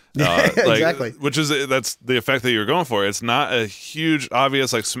 pounds. Exactly. That's the effect that you're going for. It's not a huge,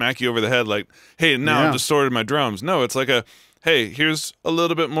 obvious, like smack you over the head, like, hey, now I've distorted my drums. No, it's like hey, here's a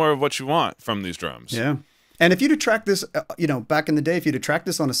little bit more of what you want from these drums. Yeah. And if you'd have tracked this, back in the day, if you'd have tracked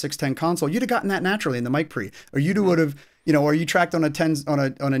this on a 610 console, you'd have gotten that naturally in the mic pre, or would have, or you tracked on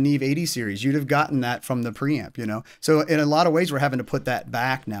a Neve 80 series, you'd have gotten that from the preamp, So in a lot of ways, we're having to put that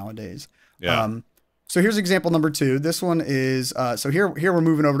back nowadays. Yeah. So here's example number 2. This one is, so here we're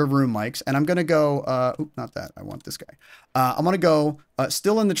moving over to room mics, and I'm going to go, not that, I want this guy. I'm going to go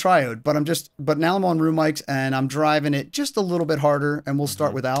still in the triode, but now I'm on room mics and I'm driving it just a little bit harder, and we'll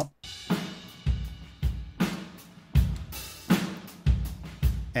start without.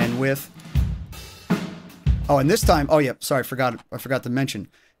 And with, and this time, sorry, I forgot to mention.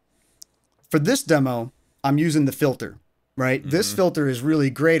 For this demo, I'm using the filter, right? This filter is really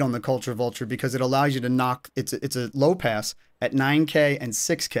great on the Culture Vulture because it allows you to knock, it's a low pass at 9K and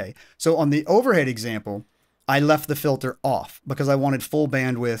 6K. So on the overhead example, I left the filter off because I wanted full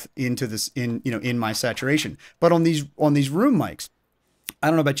bandwidth into this in my saturation. But on these room mics, I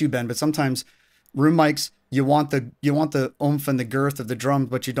don't know about you, Ben, but sometimes room mics, you want the oomph and the girth of the drums,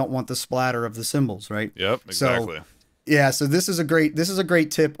 but you don't want the splatter of the cymbals, right? Yep, exactly. So this is a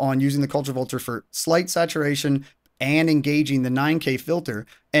great tip on using the Culture Vulture for slight saturation and engaging the 9K filter.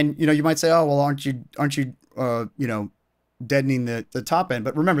 And you might say, oh well, aren't you deadening the top end?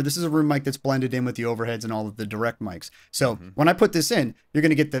 But remember, this is a room mic that's blended in with the overheads and all of the direct mics. So when I put this in, you're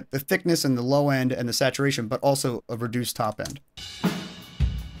going to get the thickness and the low end and the saturation, but also a reduced top end.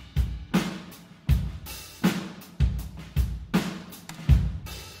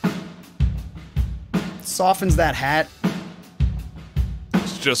 Softens that hat.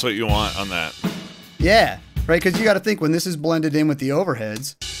 It's just what you want on that. Yeah, right, because you got to think, when this is blended in with the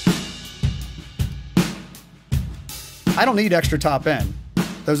overheads, I don't need extra top end.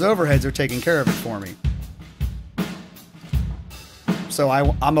 Those overheads are taking care of it for me. So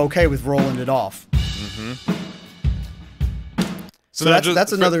I'm okay with rolling it off. Mm-hmm. So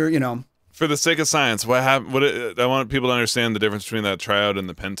that's another, For the sake of science, what happened? I want people to understand the difference between that triode and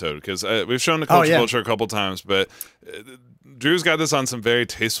the pentode, because we've shown the Vulture a couple times, but Drew's got this on some very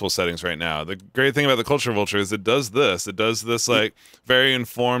tasteful settings right now. The great thing about the Vulture is it does this. It does this like very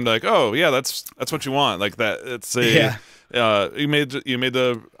informed, like, oh yeah, that's what you want, like that. It's a you made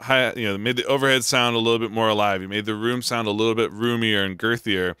the high, made the overhead sound a little bit more alive. You made the room sound a little bit roomier and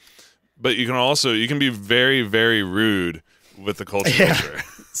girthier, but you can be very, very rude with the Vulture.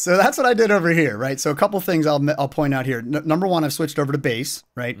 So that's what I did over here, right? So a couple things I'll point out here. Number one, I've switched over to bass,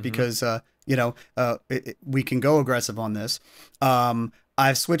 right? Because we can go aggressive on this.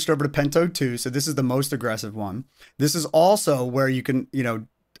 I've switched over to pentode too, so this is the most aggressive one. This is also where you can,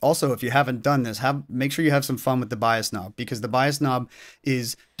 also, if you haven't done this, make sure you have some fun with the bias knob, because the bias knob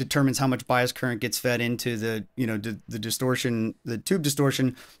determines how much bias current gets fed into the the distortion, the tube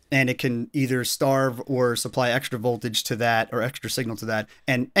distortion, and it can either starve or supply extra voltage to that or extra signal to that.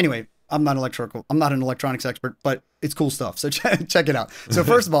 And anyway, I'm not an electronics expert, but it's cool stuff. So check it out. So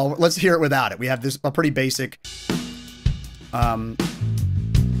first of all, let's hear it without it. We have a pretty basic.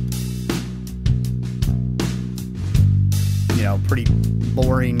 Pretty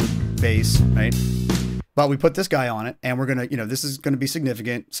boring bass, right? But we put this guy on it, and we're gonna, this is gonna be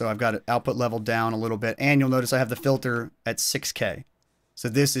significant. So I've got it output level down a little bit, and you'll notice I have the filter at 6K. So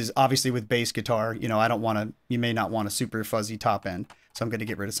this is obviously with bass guitar. You may not want a super fuzzy top end, so I'm gonna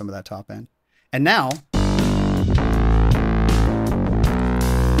get rid of some of that top end. And now,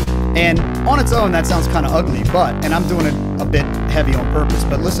 and on its own, that sounds kind of ugly, and I'm doing it a bit heavy on purpose.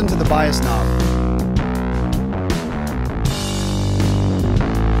 But listen to the bias knob.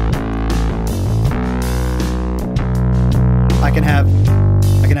 I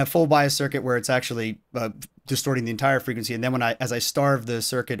can have full bias circuit where it's actually distorting the entire frequency, and then as I starve the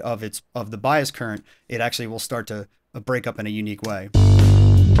circuit of the bias current, it actually will start to break up in a unique way.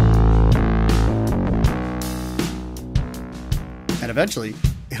 And eventually,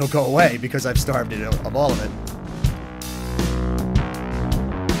 it'll go away because I've starved it of all of it.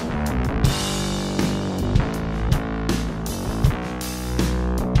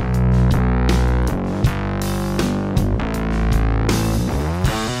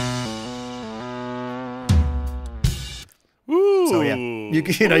 So yeah, you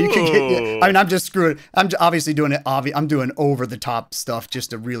can get. I mean, I'm just screwing. I'm obviously doing it. I'm doing over the top stuff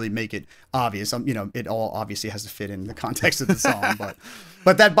just to really make it obvious. It all obviously has to fit in the context of the song,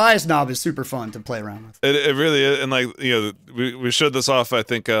 but that bias knob is super fun to play around with. It really is, and like we showed this off I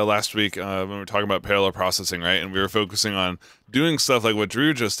think last week when we were talking about parallel processing, right? And we were focusing on doing stuff like what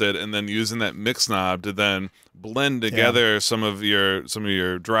Drew just did, and then using that mix knob to then blend together some of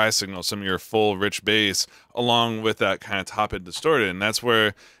your dry signals, some of your full rich bass, along with that kind of top end distorted. And that's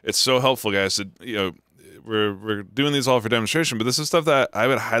where it's so helpful, guys. To, we're doing these all for demonstration, but this is stuff that I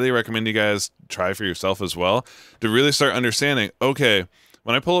would highly recommend you guys try for yourself as well, to really start understanding. Okay,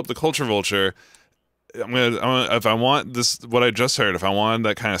 when I pull up the Vulture, if I want this, what I just heard, if I want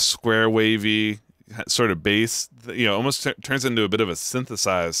that kind of square wavy sort of bass, almost turns into a bit of a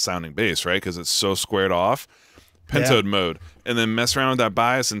synthesized sounding bass, right? Because it's so squared off. Pentode mode, and then mess around with that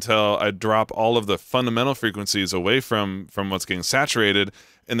bias until I drop all of the fundamental frequencies away from what's getting saturated,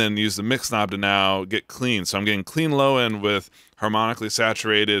 and then use the mix knob to now get clean. So I'm getting clean low end with harmonically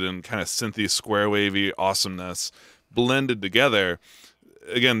saturated and kind of synthy square wavy awesomeness blended together.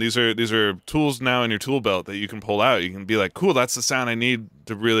 Again, these are tools now in your tool belt that you can pull out. You can be like, cool, that's the sound I need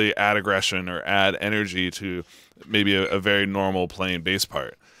to really add aggression or add energy to maybe a very normal plain bass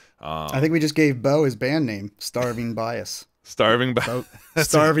part. I think we just gave Bo his band name, Starving Bias. Starving Bias.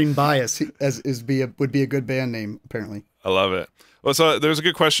 Starving Bias would be a good band name, apparently. I love it. Well, so there's a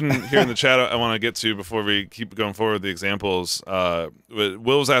good question here in the chat I want to get to before we keep going forward with the examples. Will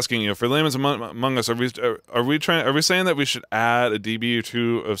was asking, for layman's among us, are we saying that we should add a dB or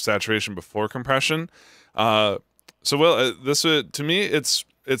two of saturation before compression? So Will, to me, it's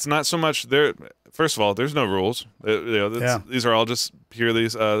not so much there. First of all, there's no rules. These are all just purely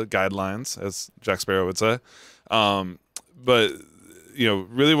guidelines, as Jack Sparrow would say. But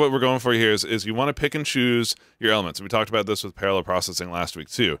really what we're going for here is you want to pick and choose your elements. And we talked about this with parallel processing last week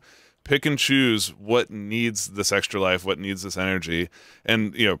too. Pick and choose what needs this extra life, what needs this energy.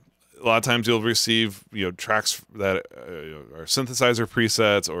 And a lot of times you'll receive tracks that are synthesizer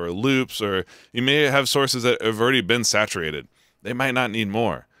presets or loops, or you may have sources that have already been saturated. They might not need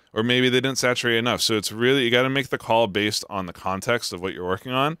more. Or maybe they didn't saturate enough. So it's really, you got to make the call based on the context of what you're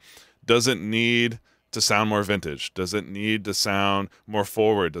working on. Does it need to sound more vintage? Does it need to sound more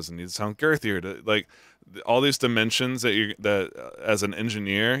forward? Does it need to sound girthier? Like all these dimensions that as an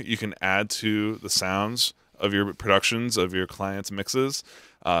engineer you can add to the sounds of your productions, of your clients' mixes.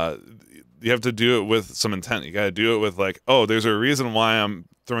 You have to do it with some intent. You got to do it with like, oh, there's a reason why I'm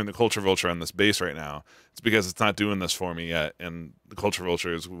throwing the Culture Vulture on this bass right now. It's because it's not doing this for me yet, and the Culture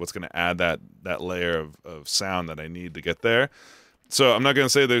Vulture is what's going to add that layer of sound that I need to get there. So I'm not going to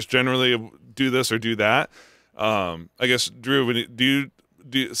say there's generally do this or do that. I guess, Drew, do you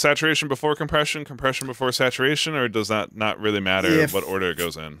saturation before compression, compression before saturation, or does that not really matter what order it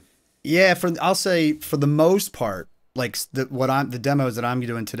goes in? Yeah, I'll say for the most part, like the demos that I'm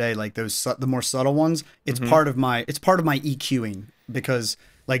doing today, like the more subtle ones, it's part of my EQing, because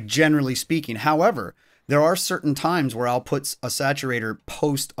like generally speaking. However, there are certain times where I'll put a saturator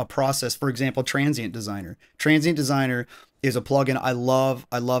post a process. For example, Transient Designer. Transient Designer is a plugin I love.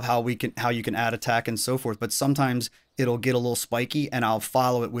 I love how you can add attack and so forth. But sometimes it'll get a little spiky, and I'll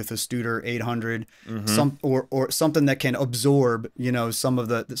follow it with a Studer 800, or something that can absorb, you know, some of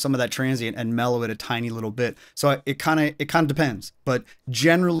that transient and mellow it a tiny little bit. So it kind of depends. But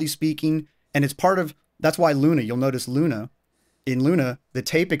generally speaking, and it's part of that's why Luna. You'll notice in Luna, the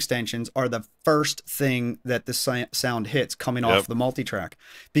tape extensions are the first thing that the sound hits coming off the multitrack,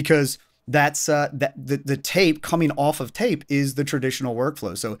 because that's the tape coming off of tape is the traditional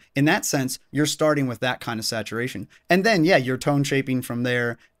workflow. So in that sense, you're starting with that kind of saturation, and then you're tone shaping from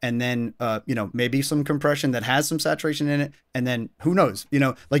there, and then you know, maybe some compression that has some saturation in it, and then who knows, you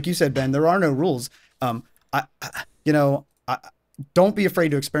know, like you said, Ben, there are no rules. Don't be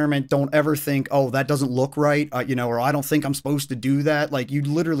afraid to experiment. Don't ever think, oh, that doesn't look right, you know, or I don't think I'm supposed to do that. Like, you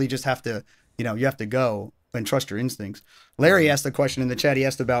literally just have to, you know, you have to go and trust your instincts. Larry asked a question in the chat. He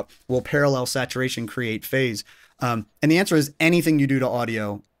asked about, will parallel saturation create phase? And the answer is anything you do to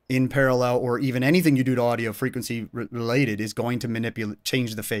audio in parallel, or even anything you do to audio frequency related, is going to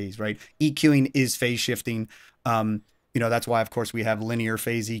change the phase, right? EQing is phase shifting. You know, that's why, of course, we have linear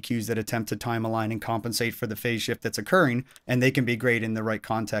phase EQs that attempt to time align and compensate for the phase shift that's occurring, and they can be great in the right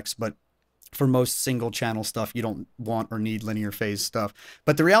context. But for most single channel stuff, you don't want or need linear phase stuff.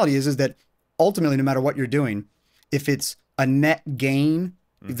 But the reality is that ultimately, no matter what you're doing, if it's a net gain,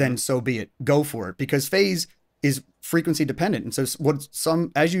 then so be it. Go for it, because phase is frequency dependent. And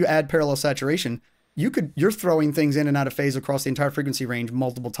so as you add parallel saturation, you're throwing things in and out of phase across the entire frequency range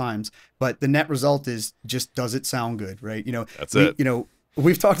multiple times, but the net result is just, does it sound good, right? You know, that's it. You know,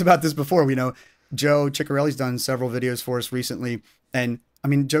 we've talked about this before. We know Joe Ciccarelli's done several videos for us recently, and I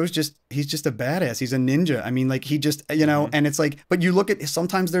mean, he's just a badass. He's a ninja. I mean, like, he just, you know, and it's like, but you look at,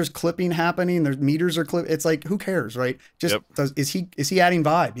 sometimes there's clipping happening, there's meters are clip. It's like, who cares, right? Just is he adding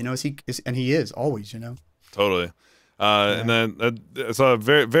vibe? You know, and he is always, you know. Totally. And then it's a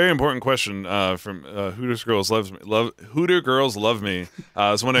very, very important question from Hooter Girls Love Me.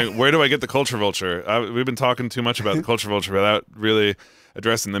 I was wondering, where do I get the Culture Vulture? We've been talking too much about the Culture Vulture without really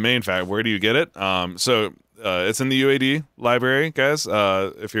addressing the main fact. Where do you get it? So it's in the UAD library, guys.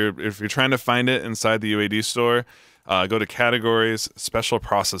 If you're trying to find it inside the UAD store, go to categories. Special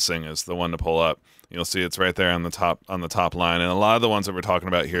processing is the one to pull up. You'll see it's right there on the top line. And a lot of the ones that we're talking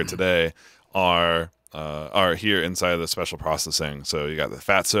about here today are here inside of the special processing. So you got the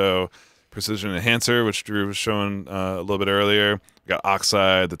Fatso Precision Enhancer, which Drew was showing a little bit earlier. We got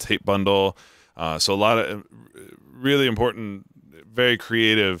Oxide, the tape bundle. So a lot of really important, very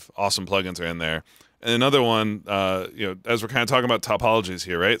creative, awesome plugins are in there. And another one, you know, as we're kind of talking about topologies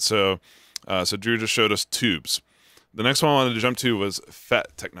here, right? So Drew just showed us tubes. The next one I wanted to jump to was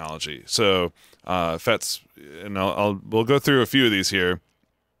FET technology. So FETs, and we'll go through a few of these here.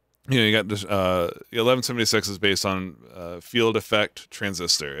 You know, you got this 1176 is based on field effect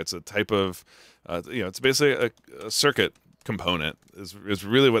transistor. It's a type of, you know, it's basically a circuit component is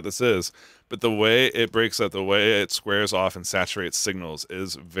really what this is. But the way it breaks up, the way it squares off and saturates signals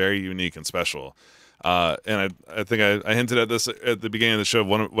is very unique and special. And I think I hinted at this at the beginning of the show.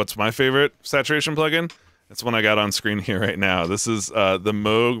 What's my favorite saturation plugin? It's one I got on screen here right now. This is the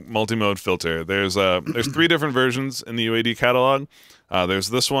Moog Multimode filter. There's 3 different versions in the UAD catalog. There's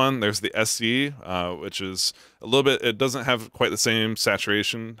this one. There's the SC, which is a little bit. It doesn't have quite the same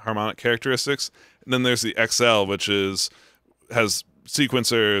saturation harmonic characteristics. And then there's the XL, which has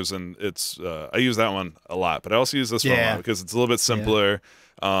sequencers, and it's. I use that one a lot, but I also use this one a lot because it's a little bit simpler.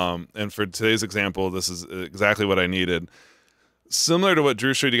 And for today's example, this is exactly what I needed. Similar to what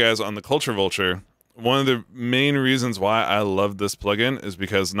Drew showed you guys on the Culture Vulture. One of the main reasons why I love this plugin is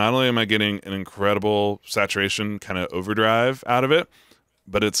because not only am I getting an incredible saturation kind of overdrive out of it,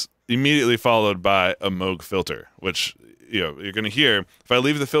 but it's immediately followed by a Moog filter, which, you know, you're going to hear. If I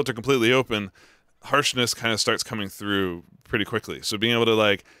leave the filter completely open, harshness kind of starts coming through pretty quickly. So being able to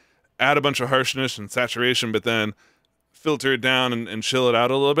like add a bunch of harshness and saturation, but then filter it down and chill it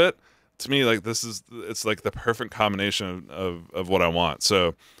out a little bit, to me, like it's like the perfect combination of what I want.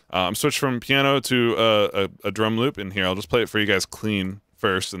 So I'm switched from piano to a drum loop in here. I'll just play it for you guys clean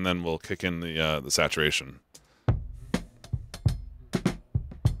first, and then we'll kick in the saturation.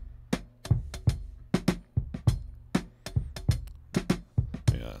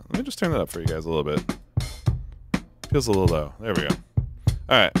 Yeah, let me just turn that up for you guys a little bit. Feels a little low. There we go.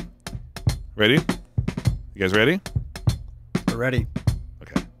 All right, ready? You guys ready? We're ready.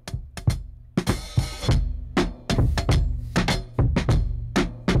 Okay.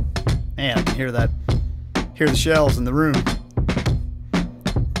 Man, I can hear that. Hear the shells in the room.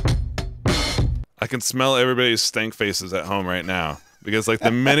 I can smell everybody's stank faces at home right now because, like,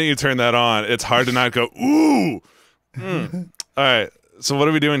 the minute you turn that on, it's hard to not go ooh. All right. So what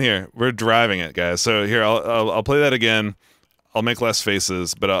are we doing here? We're driving it, guys. So here, I'll play that again. I'll make less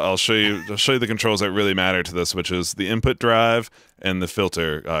faces, but I'll show you the controls that really matter to this, which is the input drive and the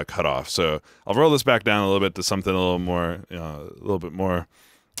filter cutoff. So I'll roll this back down a little bit to something a little more, a little bit more,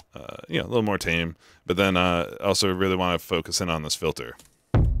 a little more tame. But then also really want to focus in on this filter.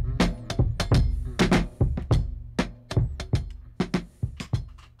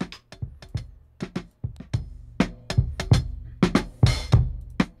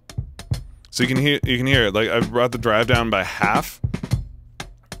 So you can hear it. Like, I've brought the drive down by half.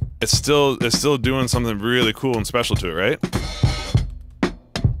 It's still doing something really cool and special to it, right?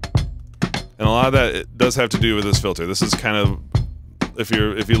 And a lot of that it does have to do with this filter. This is kind of if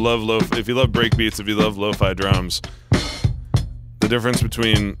you love break beats, if you love lo-fi drums, the difference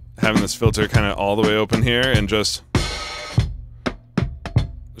between having this filter kind of all the way open here and just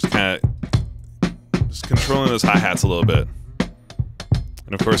kind of controlling those hi-hats a little bit.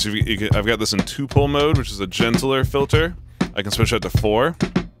 And of course, I've got this in 2-pull mode, which is a gentler filter. I can switch that to 4.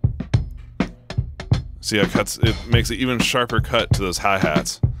 See how it makes an even sharper cut to those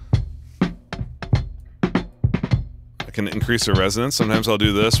hi-hats. I can increase the resonance. Sometimes I'll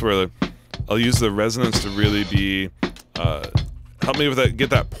do this where I'll use the resonance to really be help me with that, get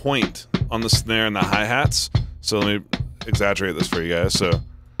that point on the snare and the hi-hats. So let me exaggerate this for you guys. So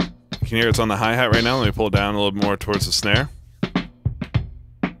you can hear it's on the hi-hat right now. Let me pull it down a little more towards the snare.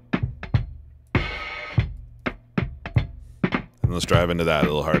 And let's drive into that a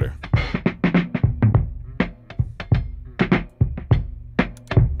little harder.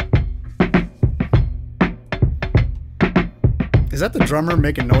 Is that the drummer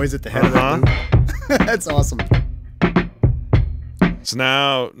making noise at the head of that loop? That's awesome.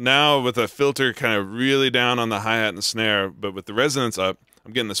 So now with the filter kind of really down on the hi-hat and the snare, but with the resonance up,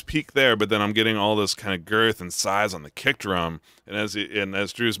 I'm getting this peak there, but then I'm getting all this kind of girth and size on the kick drum. And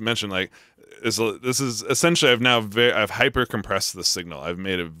as Drew's mentioned, like this is essentially I've hyper compressed the signal. I've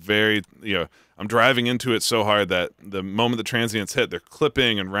made it very, I'm driving into it so hard that the moment the transients hit, they're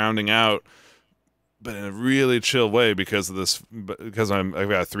clipping and rounding out, but in a really chill way because of this, because I've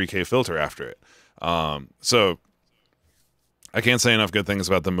got a 3K filter after it. So I can't say enough good things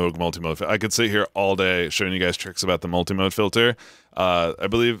about the Moog Multimode. I could sit here all day showing you guys tricks about the Multimode filter. I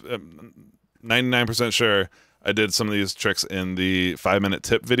believe 99% sure I did some of these tricks in the 5-minute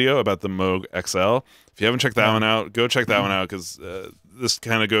tip video about the Moog XL. If you haven't checked that one out, go check that one out because this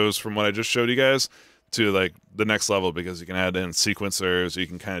kind of goes from what I just showed you guys to like the next level because you can add in sequencers, you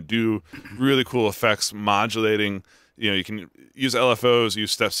can kind of do really cool effects modulating. You can use LFOs,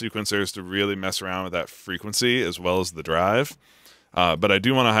 use step sequencers to really mess around with that frequency as well as the drive. But I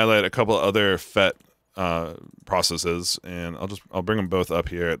do want to highlight a couple other FET processes, and I'll bring them both up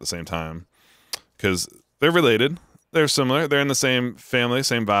here at the same time because they're related, they're similar, they're in the same family,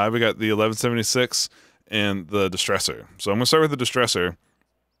 same vibe. We got the 1176 and the Distressor. So I'm gonna start with the Distressor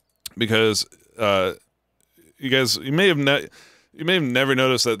because you may have never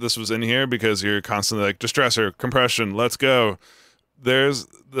noticed that this was in here because you're constantly like Distressor, compression, let's go. There's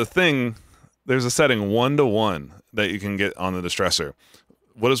a setting 1-to-1 that you can get on the Distressor.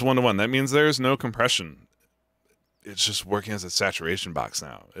 What is 1-to-1? That means there's no compression. It's just working as a saturation box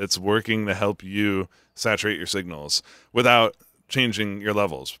now. It's working to help you saturate your signals without changing your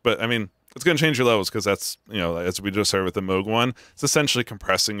levels. But I mean, it's going to change your levels because that's, as we just heard with the Moog one, it's essentially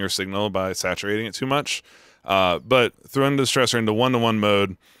compressing your signal by saturating it too much. But throwing the Distressor into 1-to-1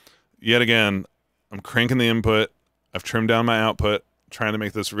 mode, yet again, I'm cranking the input. I've trimmed down my output, trying to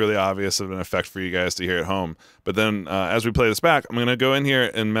make this really obvious of an effect for you guys to hear at home. But then as we play this back, I'm going to go in here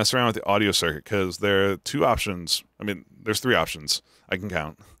and mess around with the audio circuit because there are 2 options. I mean, there's 3 options I can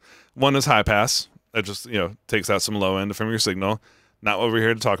count. One is high pass. That just, takes out some low end from your signal. Not what we're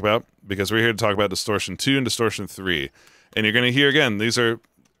here to talk about because we're here to talk about distortion 2 and distortion 3. And you're going to hear, again, these are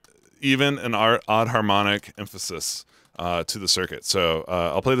even and odd harmonic emphasis. to the circuit. So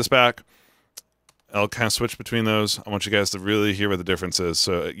I'll play this back. I'll kind of switch between those. I want you guys to really hear what the difference is.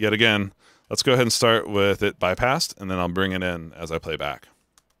 So yet again, let's go ahead and start with it bypassed, and then I'll bring it in as I play back.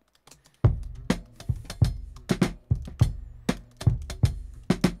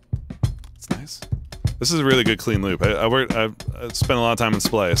 It's nice. This is a really good clean loop. I spent a lot of time in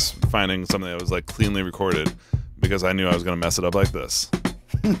Splice finding something that was like cleanly recorded because I knew I was going to mess it up like this.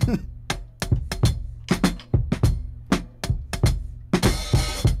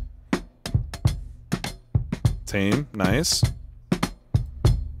 Tame, nice.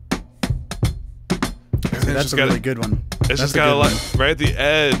 That's a really good one. It's just got a lot right at the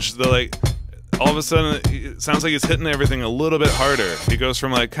edge. The like, all of a sudden, it sounds like he's hitting everything a little bit harder. He goes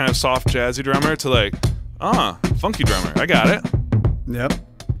from like kind of soft jazzy drummer to like, funky drummer. I got it. Yep.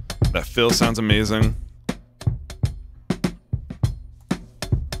 That fill sounds amazing.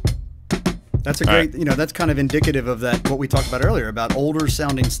 That's a great, you know, that's kind of indicative of that, what we talked about earlier about older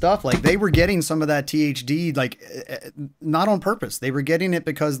sounding stuff. Like they were getting some of that THD, like not on purpose. They were getting it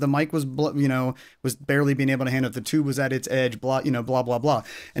because the mic was, you know, was barely being able to handle it. The tube was at its edge, blah, you know, blah, blah, blah.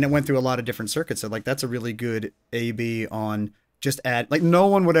 And it went through a lot of different circuits. So like, that's a really good A/B on just add, like no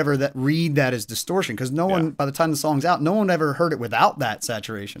one would ever read that as distortion. Cause no one, by the time the song's out, no one ever heard it without that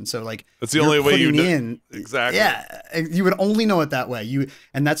saturation. So like, that's the only way you in. Exactly. Yeah. You would only know it that way.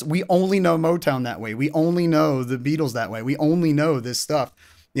 We only know Motown that way. We only know the Beatles that way. We only know this stuff,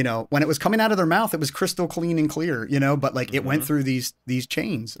 you know, when it was coming out of their mouth, it was crystal clean and clear, you know, but like it went through these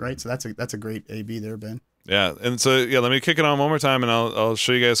chains, right? So that's a great A/B there, Ben. Yeah, and so let me kick it on one more time, and I'll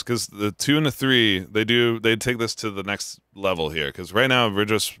show you guys, because the 2 and the 3 they take this to the next level here, because right now we're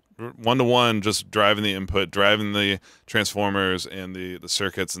just 1-to-1, just driving the input, driving the transformers and the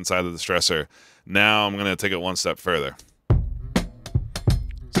circuits inside of the Distressor. Now I'm gonna take it one step further.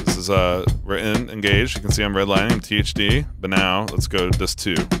 So this is we're in engaged. You can see I'm redlining THD, but now let's go to disc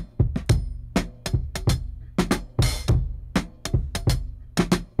 2.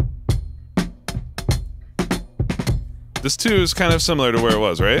 This 2 is kind of similar to where it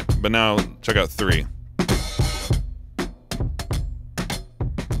was, right? But now check out 3.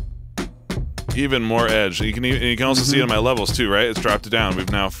 Even more edge. You can also see it in my levels too, right? It's dropped it down.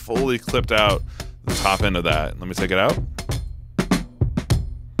 We've now fully clipped out the top end of that. Let me take it out.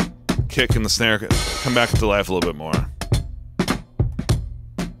 Kick and the snare come back to life a little bit more.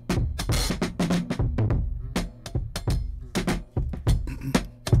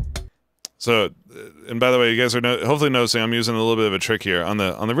 So, and by the way, you guys are hopefully noticing I'm using a little bit of a trick here on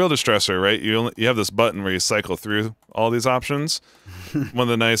the real Distressor, right? You have this button where you cycle through all these options. One of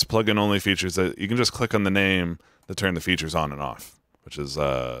the nice plug-in only features that you can just click on the name to turn the features on and off, which is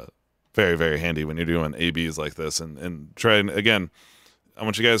very, very handy when you're doing ABs like this. And try, again, I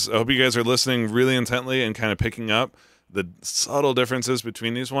hope you guys are listening really intently and kind of picking up the subtle differences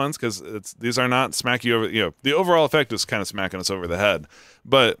between these ones, because these are not smack you over. You know, the overall effect is kind of smacking us over the head,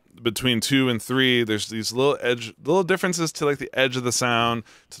 but between 2 and 3, there's these little differences to like the edge of the sound,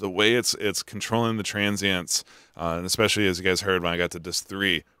 to the way it's controlling the transients, and especially as you guys heard when I got to disc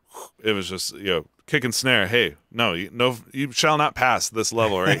 3, it was just, you know, kick and snare. Hey, no, you shall not pass this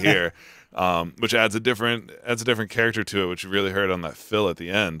level right here, which adds a different character to it, which you really heard on that fill at the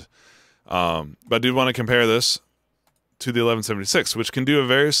end. But I do want to compare this to the 1176, which can do a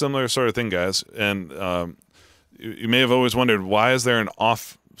very similar sort of thing, guys. And you may have always wondered, why is there an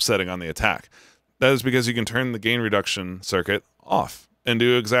off setting on the attack? That is because you can turn the gain reduction circuit off and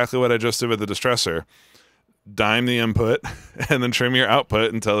do exactly what I just did with the Distressor. Dime the input and then trim your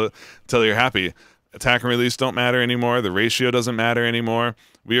output until you're happy. Attack and release don't matter anymore. The ratio doesn't matter anymore.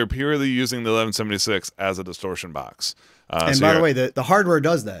 We are purely using the 1176 as a distortion box. And by the way, the hardware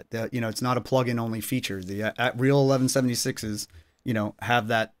does that. You know, it's not a plug-in only feature. The real 1176s, you know, have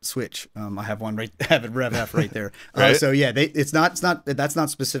that switch. I have one have it Rev F right there. Right? So yeah, that's not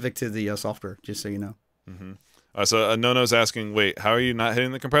specific to the software. Just so you know. Mm-hmm. So Nono's asking, wait, how are you not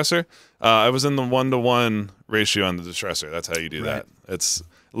hitting the compressor? I was in the 1-to-1 ratio on the Distressor. That's how you do that. It's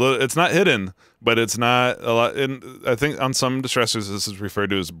not hidden, but it's not a lot. And I think on some Distressors this is referred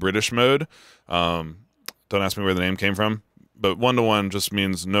to as British mode. Don't ask me where the name came from, but 1-to-1 just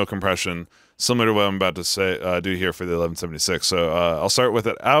means no compression, similar to what I'm about to say do here for the 1176. So I'll start with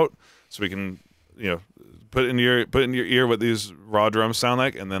it out, so we can, you know, put in your ear what these raw drums sound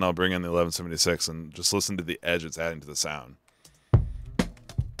like, and then I'll bring in the 1176 and just listen to the edge it's adding to the sound. I'll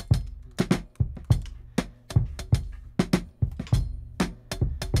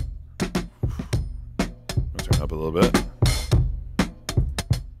turn it up a little bit.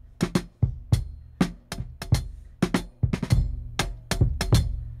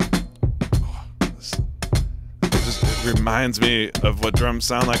 reminds me of what drums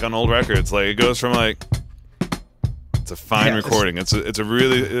sound like on old records. Like it goes from like, it's a fine recording. It's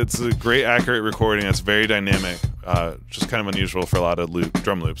a great accurate recording. It's very dynamic. Just kind of unusual for a lot of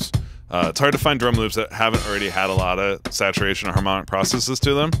drum loops. It's hard to find drum loops that haven't already had a lot of saturation or harmonic processes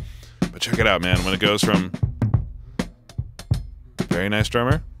to them. But check it out, man. When it goes from very nice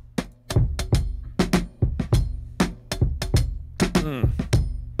drummer.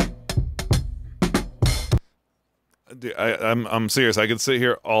 Dude, I'm serious. I could sit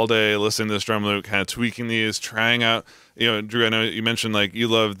here all day listening to this drum loop, kind of tweaking these, trying out. You know, Drew, I know you mentioned like you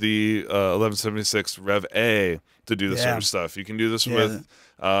love the 1176 Rev A to do this sort of stuff. You can do this with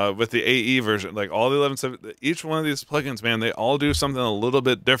the AE version, like all the 1170. Each one of these plugins, man, they all do something a little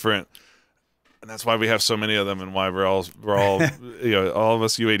bit different, and that's why we have so many of them, and why we're all you know, all of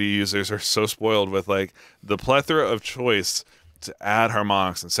us UAD users are so spoiled with like the plethora of choice to add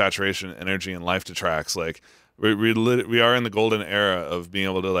harmonics and saturation, energy, and life to tracks. Like we are in the golden era of being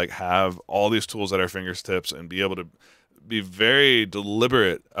able to like have all these tools at our fingertips and be able to be very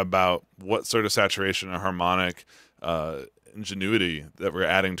deliberate about what sort of saturation and harmonic ingenuity that we're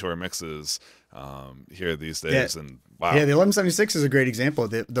adding to our mixes here these days. And wow. Yeah, the 1176 is a great example.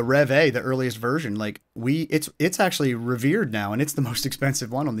 The Rev A, the earliest version, like it's actually revered now, and it's the most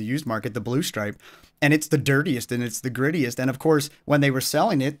expensive one on the used market, the blue stripe, and it's the dirtiest and it's the grittiest. And of course, when they were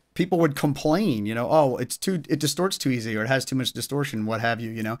selling it, people would complain, you know, oh, it distorts too easy, or it has too much distortion, what have you,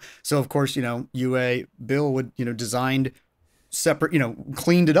 you know. So of course, you know, Bill would, you know, designed separate, you know,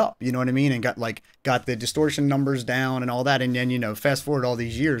 cleaned it up, you know what I mean, and got the distortion numbers down and all that. And then, you know, fast forward all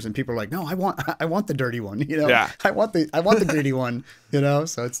these years and people are like, no, I want the dirty one, you know. Yeah. I want the gritty one, you know.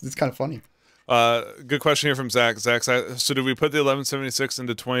 So it's kind of funny. Good question here from Zach. Zach, so did we put the 1176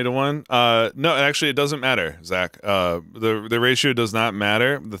 into 20:1? No, actually it doesn't matter, Zach. The ratio does not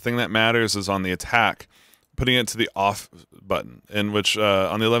matter. The thing that matters is on the attack, putting it to the off button, in which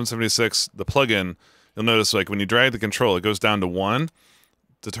on the 1176, the plugin, you'll notice like when you drag the control, it goes down to 1.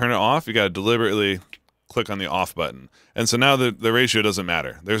 To turn it off, you got to deliberately click on the off button. And so now the ratio doesn't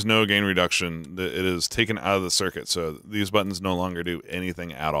matter. There's no gain reduction. It is taken out of the circuit. So these buttons no longer do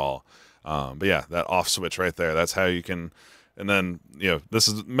anything at all. But yeah, that off switch right there, that's how you can. And then, you know, this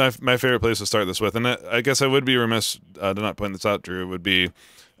is my favorite place to start this with. And I guess I would be remiss to not point this out, Drew, would be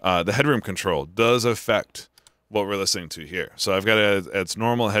the headroom control does affect what we're listening to here. So I've got its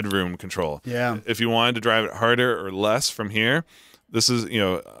normal headroom control. Yeah. If you wanted to drive it harder or less from here, this is, you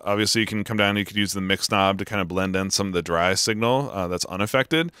know, obviously you can come down and you could use the mix knob to kind of blend in some of the dry signal that's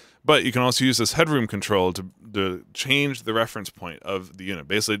unaffected. But you can also use this headroom control to change the reference point of the unit.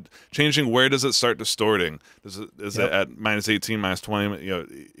 Basically changing where does it start distorting. Is it at -18, -20? You know,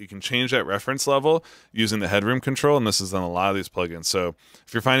 you can change that reference level using the headroom control, and this is on a lot of these plugins. So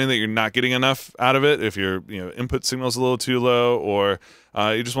if you're finding that you're not getting enough out of it, if your input signal is a little too low, or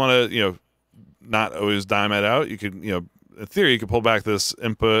you just want to not always dime it out, you could in theory you could pull back this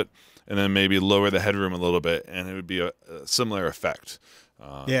input and then maybe lower the headroom a little bit, and it would be a similar effect.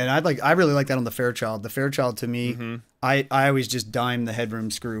 Yeah, and I really like that on the Fairchild. The Fairchild, to me, I always just dime the headroom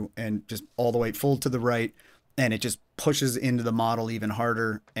screw and just all the way full to the right, and it just pushes into the model even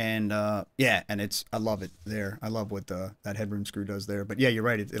harder. And yeah, and I love it there. I love what that headroom screw does there. But yeah, you're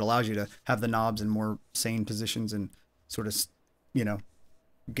right. It allows you to have the knobs in more sane positions and sort of,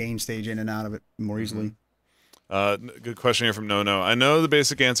 gain stage in and out of it more easily. Good question here from No. I know the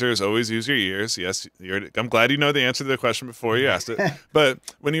basic answer is always use your ears. Yes, I'm glad you know the answer to the question before you asked it. But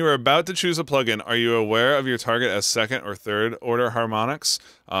when you are about to choose a plugin, are you aware of your target as second or third order harmonics?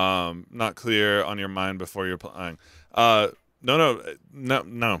 Not clear on your mind before you're playing. No.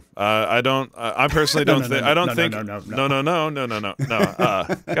 I don't. I personally don't think. I don't think. No.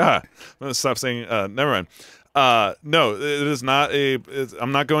 God, I'm gonna stop saying. Never mind. No, it is not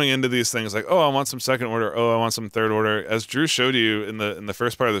I'm not going into these things like, oh, I want some second order, oh, I want some third order. As Drew showed you in the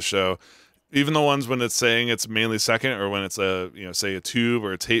first part of the show, even the ones when it's saying it's mainly second, or when it's say a tube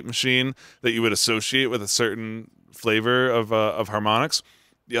or a tape machine that you would associate with a certain flavor of harmonics,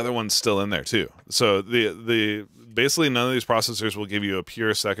 the other one's still in there too. So the basically none of these processors will give you a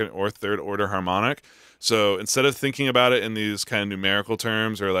pure second or third order harmonic. So instead of thinking about it in these kind of numerical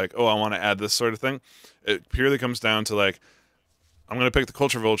terms, or like, oh, I want to add this sort of thing, it purely comes down to like, I'm going to pick the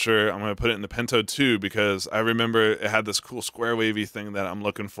Culture Vulture, I'm going to put it in the Pentode 2 because I remember it had this cool square wavy thing that I'm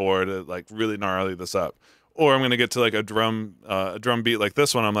looking for to like really gnarly this up. Or I'm going to get to like a drum beat like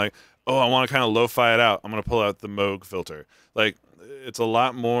this one. I'm like, oh, I want to kind of lo-fi it out. I'm going to pull out the Moog filter. Like, it's a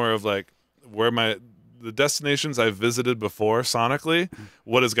lot more of like where the destinations I've visited before sonically,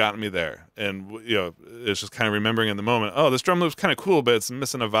 what has gotten me there. And, it's just kind of remembering in the moment, oh, this drum loop's kind of cool, but it's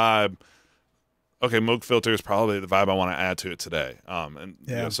missing a vibe. okay, Moog filter is probably the vibe I want to add to it today.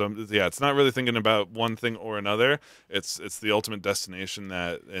 It's not really thinking about one thing or another. It's the ultimate destination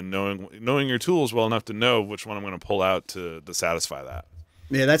and knowing your tools well enough to know which one I'm going to pull out to satisfy that.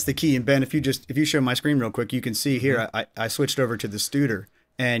 Yeah, that's the key. And Ben, if you show my screen real quick, you can see here I switched over to the Studer,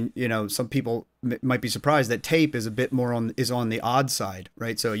 and some people might be surprised that tape is a bit more on the odd side,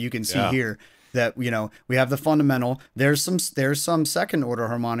 right? So you can see here that we have the fundamental. There's some second order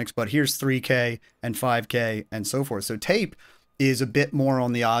harmonics, but here's 3K and 5K and so forth. So tape is a bit more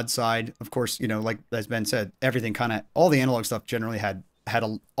on the odd side. Of course, like as Ben said, everything all the analog stuff generally had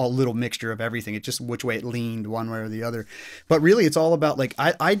a little mixture of everything. It just which way it leaned one way or the other. But really it's all about like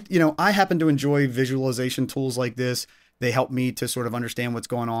I happen to enjoy visualization tools like this. They help me to sort of understand what's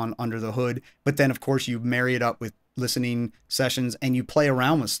going on under the hood. But then of course you marry it up with listening sessions and you play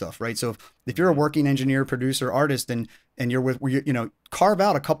around with stuff, right? So if you're a working engineer, producer, artist, and carve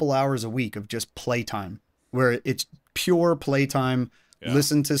out a couple hours a week of just playtime where it's pure playtime. Yeah.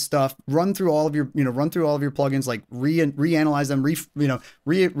 Listen to stuff, run through all of your plugins, like reanalyze them,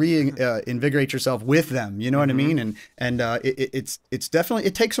 invigorate yourself with them. You know what I mean? And it's definitely,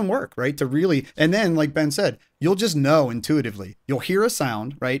 it takes some work, right? To really, and then like Ben said, you'll just know intuitively. You'll hear a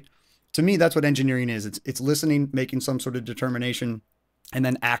sound, right? To me, that's what engineering is. It's listening, making some sort of determination, and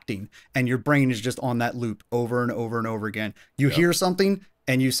then acting. And your brain is just on that loop over and over and over again. You hear something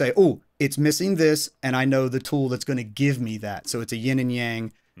and you say, oh, it's missing this, and I know the tool that's going to give me that. So it's a yin and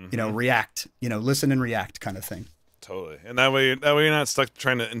yang, react, listen and react kind of thing. Totally. And that way you're not stuck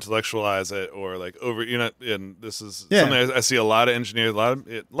trying to intellectualize it or like and this is something I see a lot of engineers, a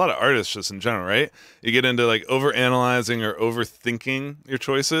lot of artists just in general, right? You get into like over analyzing or overthinking your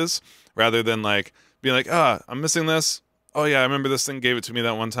choices rather than like being like, I'm missing this. Oh yeah, I remember this thing gave it to me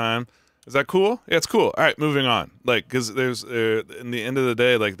that one time. Is that cool? Yeah, it's cool. All right, moving on. Like, because there's, in the end of the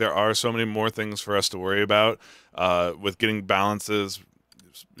day, like there are so many more things for us to worry about with getting balances,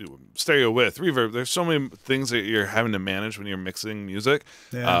 stereo width, reverb. There's so many things that you're having to manage when you're mixing music.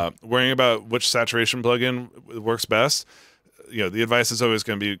 Yeah. Worrying about which saturation plugin works best. The advice is always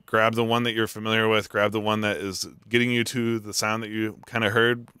going to be grab the one that you're familiar with, grab the one that is getting you to the sound that you kind of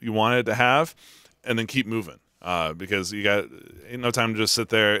heard you wanted to have, and then keep moving because ain't no time to just sit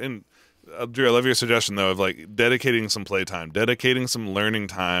there and. Drew, I love your suggestion though of like dedicating some playtime, dedicating some learning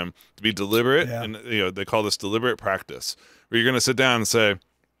time to be deliberate, and they call this deliberate practice, where you're going to sit down and say,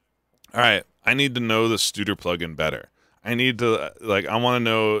 "All right, I need to know the Studer plugin better. I need to I want to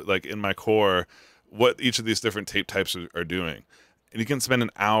know like in my core what each of these different tape types are doing." And you can spend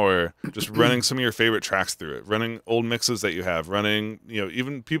an hour just running some of your favorite tracks through it, running old mixes that you have, running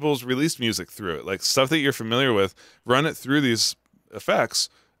even people's released music through it, like stuff that you're familiar with. Run it through these effects.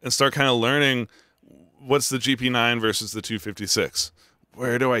 And start kind of learning what's the GP9 versus the 256.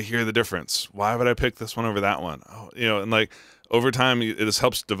 Where do I hear the difference? Why would I pick this one over that one? And like over time, it just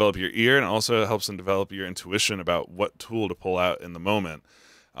helps develop your ear, and also helps them develop your intuition about what tool to pull out in the moment.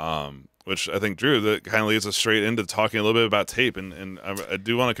 Which I think, Drew, that kind of leads us straight into talking a little bit about tape. And I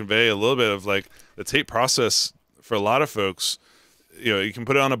do want to convey a little bit of like the tape process for a lot of folks. You can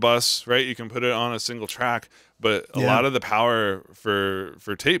put it on a bus, right? You can put it on a single track. But a lot of the power for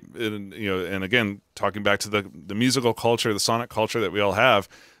tape, and again, talking back to the musical culture, the sonic culture that we all have,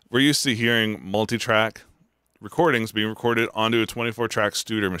 we're used to hearing multi-track recordings being recorded onto a 24-track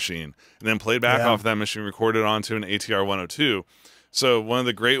Studer machine, and then played back off that machine, recorded onto an ATR 102. So one of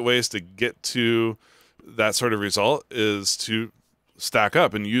the great ways to get to that sort of result is to stack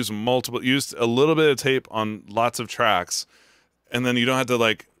up and use a little bit of tape on lots of tracks, and then you don't have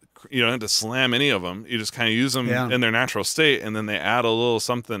to you don't have to slam any of them. You just kind of use them in their natural state, and then they add a little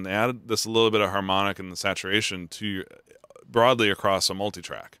something. They add this a little bit of harmonic and the saturation to broadly across a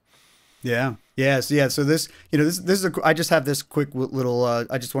multi-track. Yeah. Yes. Yeah. So this is I just have this quick little.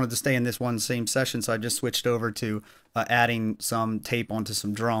 I just wanted to stay in this one same session, so I just switched over to adding some tape onto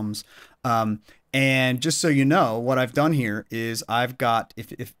some drums. And just so you know, what I've done here is I've got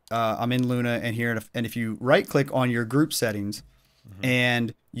if I'm in Luna and here, and if you right click on your group settings.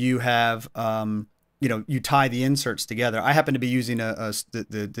 And you have, you tie the inserts together. I happen to be using the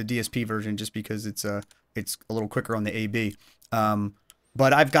DSP version just because it's a little quicker on the AB.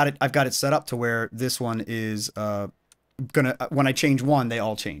 But I've got it set up to where this one is when I change one, they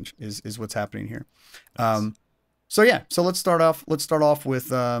all change is what's happening here. Nice. So let's start off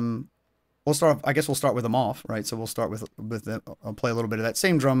with I guess we'll start with them off, right? So we'll start with I'll play a little bit of that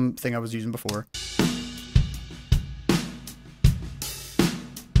same drum thing I was using before.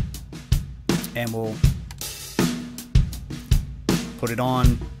 And we'll put it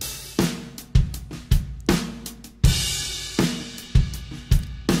on.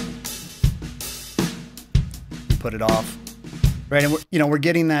 put it off. Right, and we're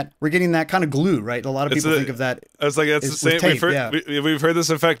getting that kind of glue, right? A lot of people think of that. I was like, that's the same. Tape, We've heard this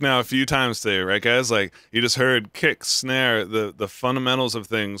effect now a few times today, right, guys? Like you just heard kick, snare, the fundamentals of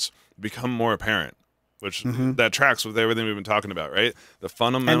things become more apparent, which that tracks with everything we've been talking about, right? The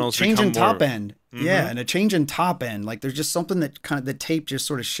fundamentals and change in become top end, and a change in top end. Like there's just something that the tape just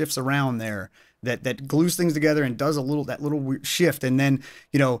sort of shifts around there that glues things together and does that little weird shift, and then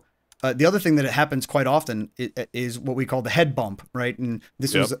the other thing that it happens quite often is what we call the head bump, right? And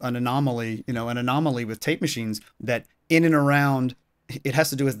this was an anomaly, with tape machines that in and around, it has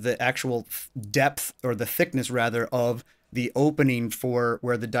to do with the actual depth or the thickness rather of the opening for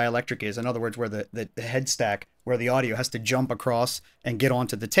where the dielectric is. In other words, where the head stack, where the audio has to jump across and get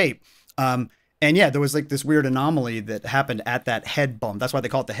onto the tape. And yeah, there was like this weird anomaly that happened at that head bump. That's why they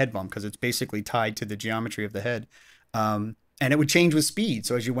call it the head bump, because it's basically tied to the geometry of the head. And it would change with speed.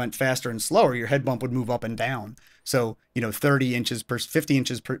 So as you went faster and slower, your head bump would move up and down. So, 15 inches per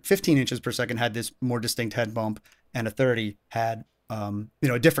second had this more distinct head bump, and a 30 had,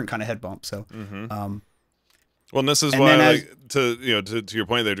 a different kind of head bump. So, well, and this is why, to your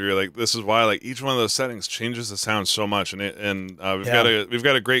point there, Drew, like this is why like each one of those settings changes the sound so much, and we've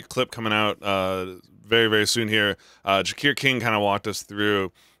got a great clip coming out very, very soon here. Jakir King kind of walked us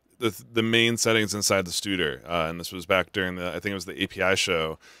through the main settings inside the Studer, and this was back during I think it was the API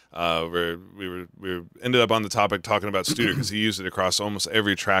show, where we ended up on the topic talking about Studer because he used it across almost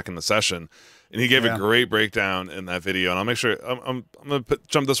every track in the session, and he gave a great breakdown in that video. And I'll make sure I'm gonna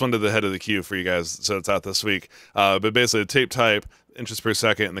jump this one to the head of the queue for you guys, so it's out this week. But basically, the tape type, inches per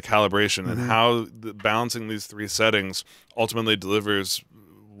second, and the calibration, and how balancing these three settings ultimately delivers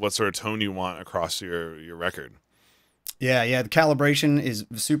what sort of tone you want across your record. Yeah. The calibration is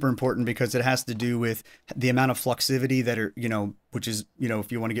super important because it has to do with the amount of fluxivity that are, which is,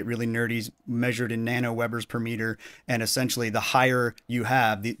 if you want to get really nerdy, measured in nanowebers per meter. And essentially the higher you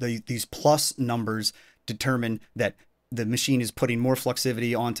have, these plus numbers determine that the machine is putting more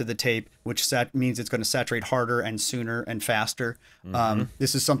fluxivity onto the tape, which means it's going to saturate harder and sooner and faster.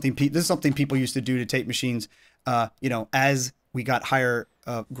 This is something people used to do to tape machines, as we got higher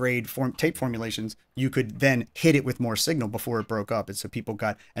grade tape formulations, you could then hit it with more signal before it broke up. And so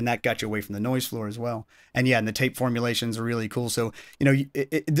and that got you away from the noise floor as well. And yeah, and the tape formulations are really cool. So,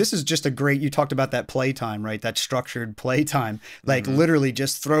 this is just you talked about that playtime, right? That structured playtime, like literally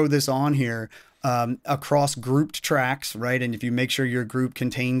just throw this on here across grouped tracks, right? And if you make sure your group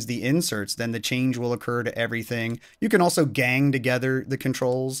contains the inserts, then the change will occur to everything. You can also gang together the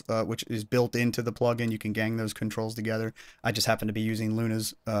controls, which is built into the plugin. You can gang those controls together. I just happen to be using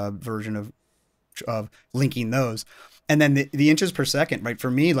Luna's version of linking those. And then the inches per second, right? For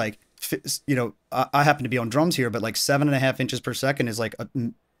me, like, I happen to be on drums here, but like 7.5 inches per second is like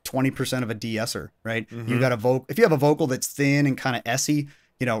 20% of a de-esser, right? You got if you have a vocal that's thin and kind of essy,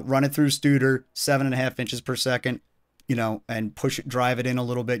 run it through Studer, 7.5 inches per second, and drive it in a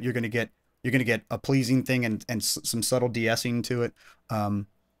little bit. You're going to get a pleasing thing and some subtle de-essing to it.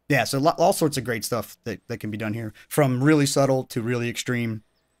 Yeah. So all sorts of great stuff that can be done here, from really subtle to really extreme.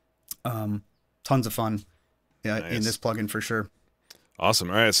 Tons of fun in this plugin for sure.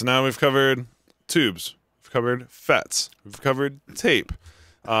 Awesome. All right. So now we've covered tubes, we've covered FETs, we've covered tape.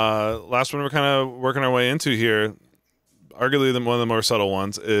 Last one we're kind of working our way into here, arguably one of the more subtle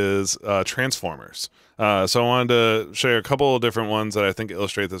ones, is transformers. So I wanted to share a couple of different ones that I think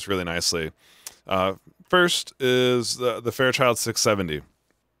illustrate this really nicely. First is the Fairchild 670.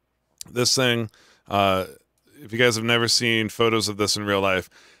 This thing, if you guys have never seen photos of this in real life,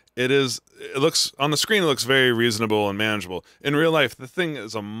 it looks on the screen, it looks very reasonable and manageable. In real life, the thing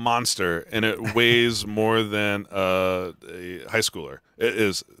is a monster, and it weighs more than a high schooler.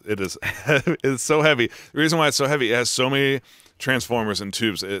 It's so heavy. The reason why it's so heavy, it has so many transformers and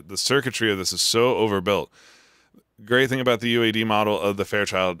tubes. The circuitry of this is so overbuilt. Great thing about the UAD model of the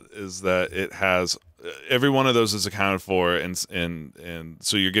Fairchild is that it has every one of those is accounted for, and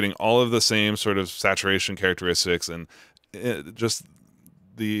so you're getting all of the same sort of saturation characteristics, and just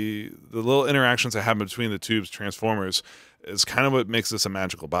the little interactions that happen between the tubes transformers is kind of what makes this a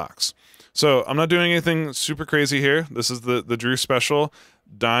magical box. So I'm not doing anything super crazy here. This is the Drew special.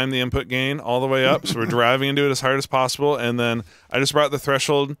 Dime the input gain all the way up. So we're driving into it as hard as possible. And then I just brought the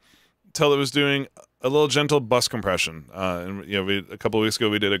threshold till it was doing a little gentle bus compression. And a couple of weeks ago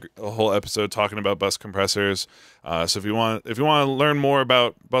we did a whole episode talking about bus compressors. So if you want to learn more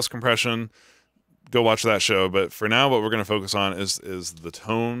about bus compression, go watch that show. But for now, what we're going to focus on is the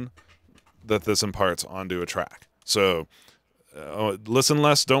tone that this imparts onto a track. So listen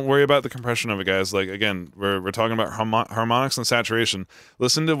less, don't worry about the compression of it, guys. Like, again, we're talking about harmonics and saturation.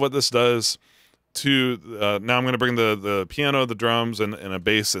 Listen to what this does now I'm going to bring the piano, the drums, and a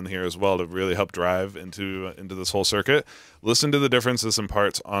bass in here as well to really help drive into this whole circuit. Listen to the differences in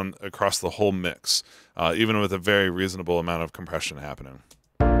parts across the whole mix, even with a very reasonable amount of compression happening.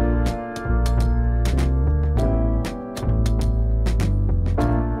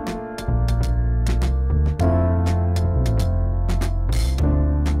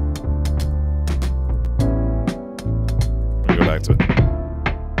 Let me go back to it.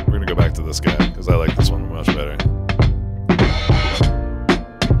 We're gonna go back to this guy because I like this one much better.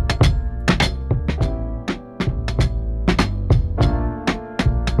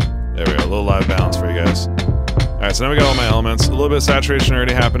 There we go, a little live balance for you guys. Alright, so now we got all my elements. A little bit of saturation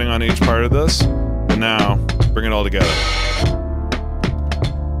already happening on each part of this. And now, bring it all together.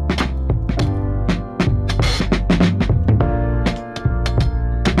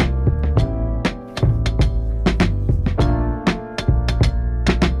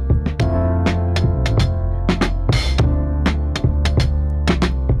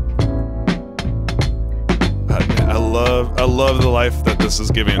 I love the life that this is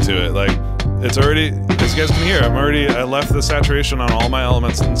giving to it. Like, it's already, as you guys can hear, I left the saturation on all my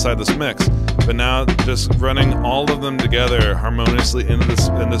elements inside this mix, but now just running all of them together harmoniously in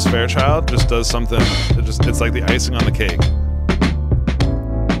this Fairchild just does something. It's like the icing on the cake.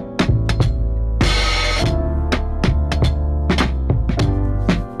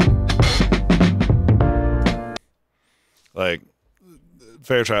 Like,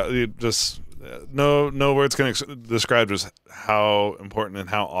 Fairchild, you just. No words can describe just how important and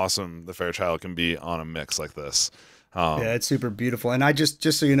how awesome the Fairchild can be on a mix like this. Yeah, it's super beautiful. And I just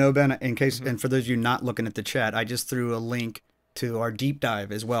so you know, Ben, in case, and for those of you not looking at the chat, I just threw a link to our deep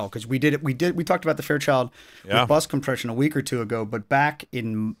dive as well, because we talked about the Fairchild with bus compression a week or two ago, but back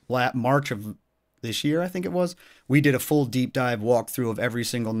in March of this year, I think it was, we did a full deep dive walkthrough of every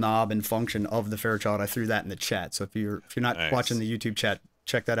single knob and function of the Fairchild. I threw that in the chat, so if you're not watching the YouTube chat,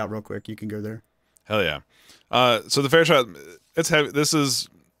 check that out real quick. You can go there. Hell yeah. So the Fairchild, it's heavy. This is,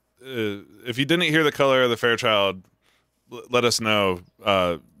 if you didn't hear the color of the Fairchild, let us know,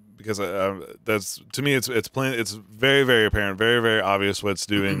 because that's, to me, it's plain, it's very, very apparent, very, very obvious what it's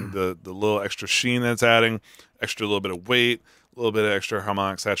doing. The little extra sheen that it's adding, extra little bit of weight, a little bit of extra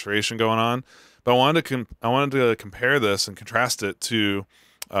harmonic saturation going on. But I wanted to compare this and contrast it to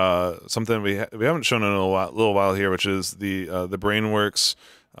something we haven't shown in a little while here, which is the Brainworks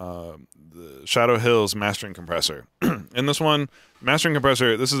the Shadow Hills mastering compressor. In this one, mastering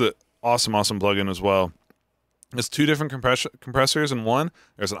compressor, this is an awesome plugin as well. It's two different compressors in one.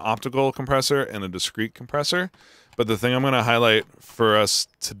 There's an optical compressor and a discrete compressor. But the thing I'm going to highlight for us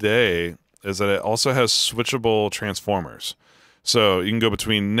today is that it also has switchable transformers. So you can go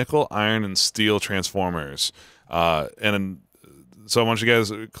between nickel, iron, and steel transformers. And so I want you guys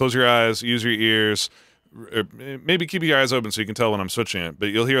to close your eyes, use your ears, or maybe keep your eyes open so you can tell when I'm switching it. But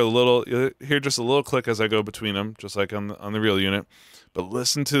you'll hear just a little click as I go between them, just like on the real unit. But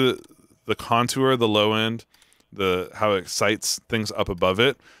listen to the contour, the low end, how it excites things up above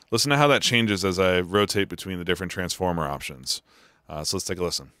it. Listen to how that changes as I rotate between the different transformer options. So let's take a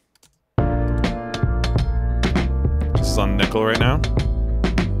listen. This is on nickel right now.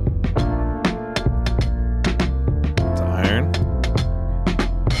 To iron.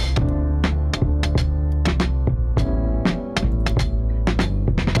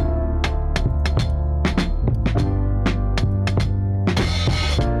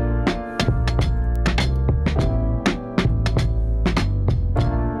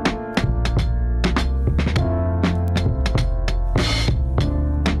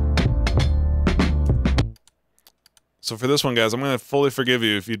 So for this one, guys, I'm going to fully forgive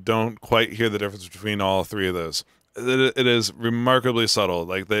you if you don't quite hear the difference between all three of those. It is remarkably subtle.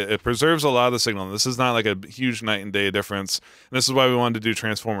 Like, it preserves a lot of the signal. This is not like a huge night and day difference. And this is why we wanted to do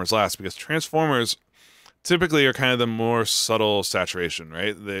transformers last, because transformers typically are kind of the more subtle saturation,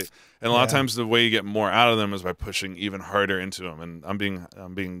 right? And a lot of times the way you get more out of them is by pushing even harder into them. And I'm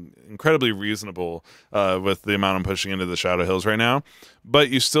being incredibly reasonable with the amount I'm pushing into the Shadow Hills right now. But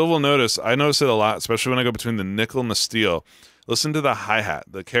you still will notice, I notice it a lot, especially when I go between the nickel and the steel. Listen to the hi-hat,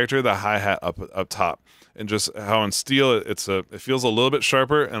 the character of the hi-hat up top, and just how on steel it feels a little bit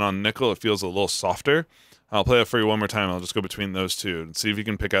sharper, and on nickel it feels a little softer. I'll play it for you one more time. I'll just go between those two and see if you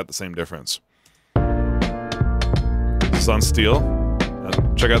can pick out the same difference. This is on steel.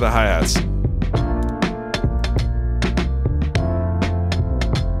 Check out the hi-hats.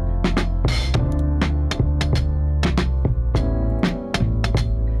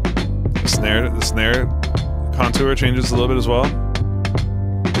 The snare contour changes a little bit as well.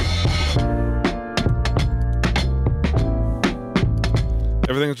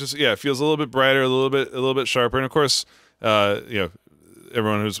 Everything's just it feels a little bit brighter, a little bit sharper, and of course,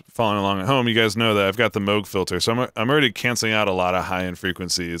 everyone who's following along at home, you guys know that I've got the Moog filter, so I'm already canceling out a lot of high end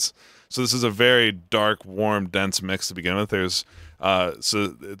frequencies. So this is a very dark, warm, dense mix to begin with. There's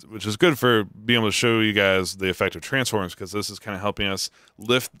which is good for being able to show you guys the effect of transformers, because this is kind of helping us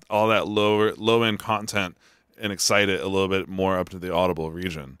lift all that low end content and excite it a little bit more up to the audible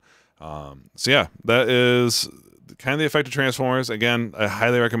region. So yeah, that is kind of the effect of transformers. Again, I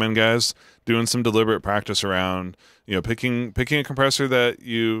highly recommend guys doing some deliberate practice around, picking a compressor that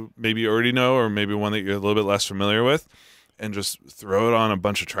you maybe already know, or maybe one that you're a little bit less familiar with, and just throw it on a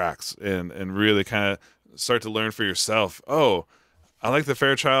bunch of tracks and really kind of start to learn for yourself. Oh, I like the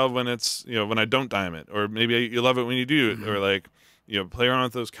Fairchild when it's, when I don't dime it, or maybe you love it when you do it, or like, play around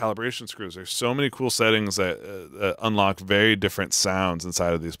with those calibration screws. There's so many cool settings that unlock very different sounds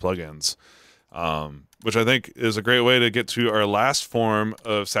inside of these plugins, which I think is a great way to get to our last form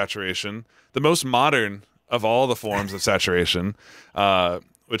of saturation, the most modern of all the forms of saturation,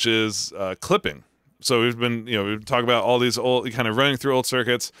 which is clipping. So we've been talking about all these old, kind of running through old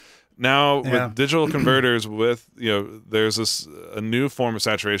circuits. Now with digital converters, with there's a new form of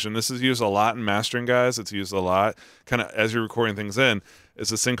saturation. This is used a lot in mastering, guys. It's used a lot kind of as you're recording things in. It's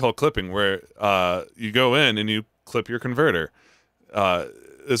this thing called clipping, where you go in and you clip your converter.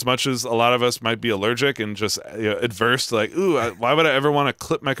 As much as a lot of us might be allergic and just adverse to, like, ooh, why would I ever want to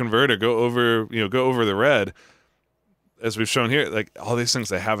clip my converter, go over the red? As we've shown here, like, all these things,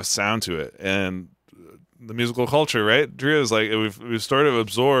 they have a sound to it, and the musical culture, right, Drew, is like we've sort of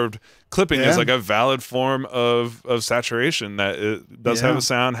absorbed clipping as like a valid form of saturation, that it does have a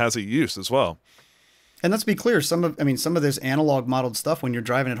sound, has a use as well. And let's be clear, some of this analog modeled stuff, when you're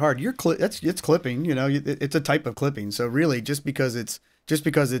driving it hard, it's clipping. It's a type of clipping. So really, just because it's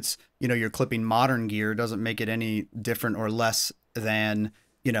you're clipping modern gear doesn't make it any different or less than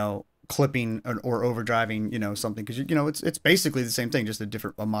clipping or overdriving something, because it's basically the same thing, just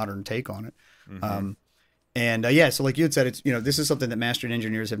a modern take on it. Mm-hmm. So like you had said, it's this is something that mastering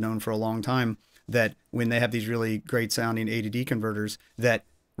engineers have known for a long time, that when they have these really great sounding A to D converters, that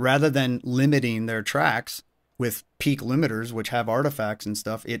rather than limiting their tracks with peak limiters, which have artifacts and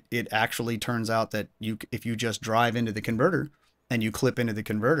stuff, it actually turns out that if you just drive into the converter and you clip into the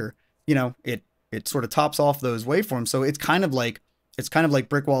converter, it sort of tops off those waveforms. So it's kind of like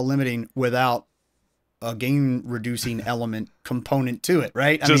brick wall limiting without a gain reducing element component to it,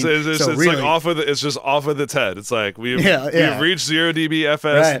 right? It's like off of it's just off of its head. It's like we've reached 0 dB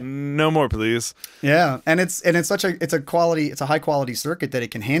FS, no more, please. Yeah, and it's a high quality circuit that it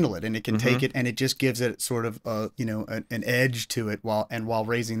can handle it, and it can take it, and it just gives it sort of an edge to it while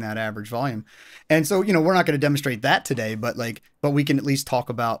raising that average volume. And so we're not going to demonstrate that today, but we can at least talk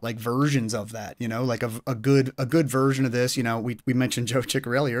about like versions of that. Like a good version of this. We mentioned Joe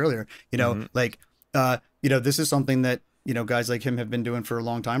Ciccarelli earlier. This is something that, guys like him have been doing for a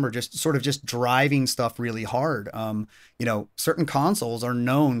long time, or just sort of just driving stuff really hard. Certain consoles are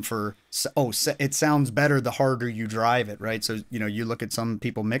known for, it sounds better the harder you drive it, right? So, you look at some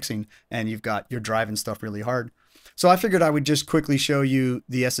people mixing and you're driving stuff really hard. So I figured I would just quickly show you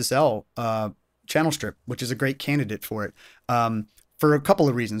the SSL channel strip, which is a great candidate for it, for a couple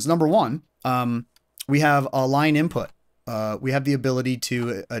of reasons. Number one, we have a line input. We have the ability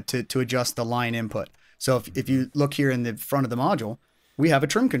to adjust the line input. So if you look here in the front of the module, we have a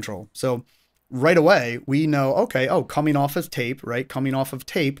trim control. So right away, we know, okay, coming off of tape, right? Coming off of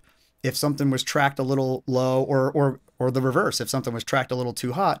tape, if something was tracked a little low, or the reverse, if something was tracked a little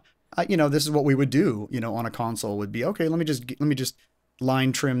too hot, this is what we would do, on a console would be, okay, let me just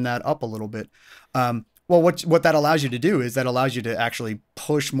line trim that up a little bit. Well, what that allows you to do is that allows you to actually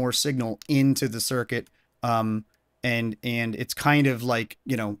push more signal into the circuit. And it's kind of like,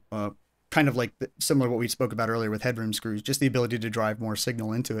 similar to what we spoke about earlier with headroom screws, just the ability to drive more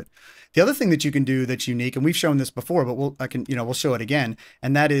signal into it. The other thing that you can do that's unique, and we've shown this before, but we'll show it again.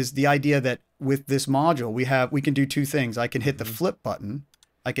 And that is the idea that with this module, we can do two things. I can hit the flip button.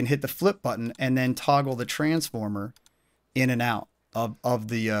 And then toggle the transformer in and out of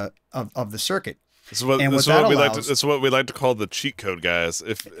the circuit. This is what we like to call the cheat code, guys.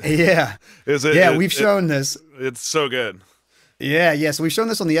 We've shown this. It's so good. So we've shown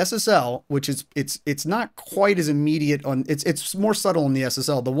this on the SSL, which is it's not quite as immediate on it's more subtle on the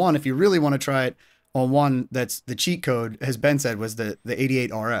SSL. The one, if you really want to try it on one that's the cheat code, has been said, was the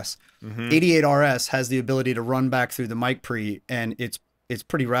 88RS. 88RS has the ability to run back through the mic pre, and it's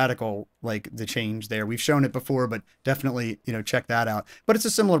pretty radical, like the change there. We've shown it before, but definitely, check that out. But it's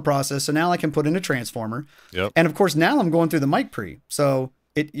a similar process. So now I can put in a transformer. Yep. And of course, now I'm going through the mic pre. So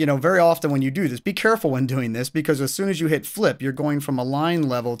very often when you do this, be careful when doing this, because as soon as you hit flip, you're going from a line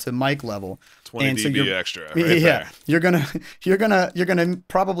level to mic level. 20 dB extra. Right yeah, there. you're gonna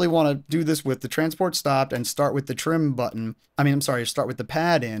probably want to do this with the transport stopped and start with the trim button. Start with the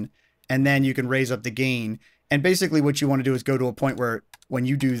pad in, and then you can raise up the gain. And basically, what you want to do is go to a point where when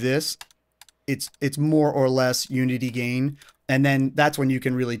you do this, it's more or less unity gain. And then that's when you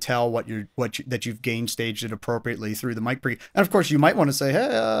can really tell that you've gain staged it appropriately through the mic pre. And of course, you might want to say, hey,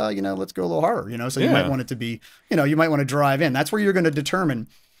 let's go a little harder, So you might want it to be, you might want to drive in. That's where you're going to determine,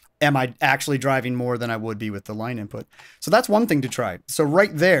 am I actually driving more than I would be with the line input? So that's one thing to try. So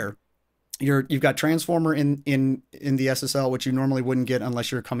right there, you've got transformer in the SSL, which you normally wouldn't get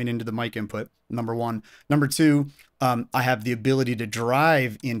unless you're coming into the mic input. Number one. Number two, I have the ability to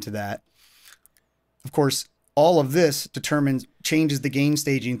drive into that. Of course, all of this changes the gain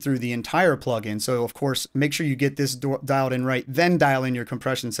staging through the entire plugin. So of course, make sure you get this dialed in right, then dial in your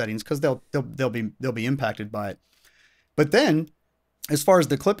compression settings, because they'll be impacted by it. But then, as far as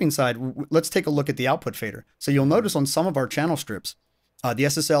the clipping side, let's take a look at the output fader. So you'll notice on some of our channel strips, the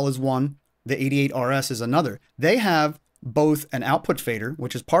SSL is one, the 88RS is another. They have both an output fader,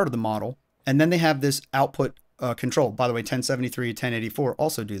 which is part of the model, and then they have this output control. By the way, 1073, 1084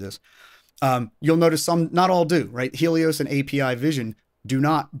 also do this. You'll notice some, not all do, right? Helios and API Vision do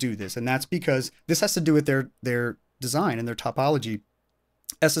not do this. And that's because this has to do with their design and their topology.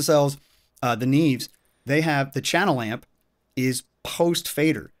 SSLs, the Neves, they have the channel amp is post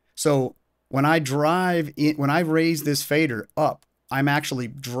fader. So when I raise this fader up, I'm actually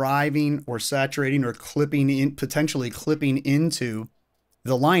driving or saturating or potentially clipping into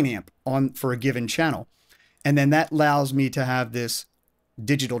the line amp for a given channel. And then that allows me to have this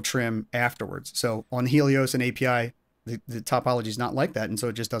digital trim afterwards. So on Helios and API, the topology is not like that, and so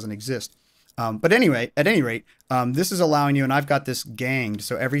it just doesn't exist. But anyway, at any rate, this is allowing you, and I've got this ganged,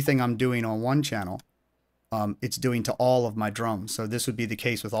 so everything I'm doing on one channel, it's doing to all of my drums. So this would be the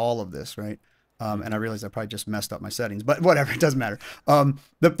case with all of this, right? And I realize I probably just messed up my settings, but whatever, it doesn't matter.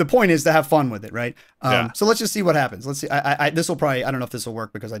 The point is to have fun with it, right? So let's just see what happens. Let's see. This will probably, I don't know if this will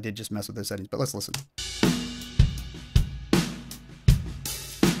work because I did just mess with the settings, but let's listen.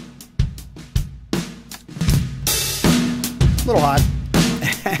 A little hot.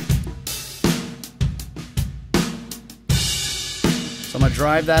 So I'm going to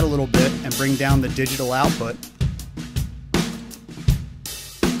drive that a little bit and bring down the digital output.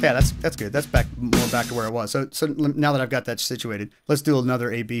 Yeah, that's good. That's more back to where it was. So now that I've got that situated, let's do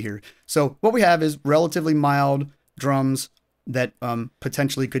another A/B here. So what we have is relatively mild drums that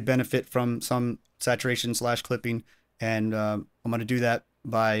potentially could benefit from some saturation / clipping, and I'm going to do that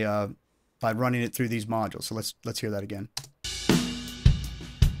by running it through these modules. So let's hear that again.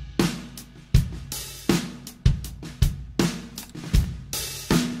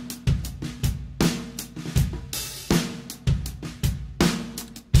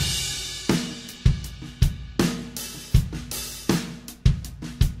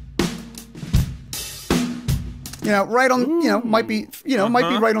 Right on, might be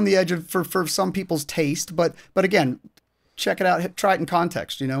right on the edge of for some people's taste, but again, check it out, try it in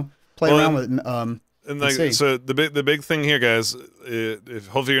context, play around with it. And so the big thing here, guys, if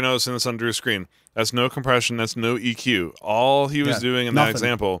hopefully you're noticing this on Drew's screen, that's no compression, that's no EQ. All he was doing in that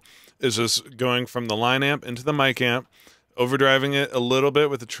example is just going from the line amp into the mic amp, overdriving it a little bit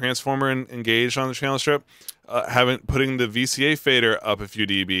with the transformer engaged on the channel strip, putting the VCA fader up a few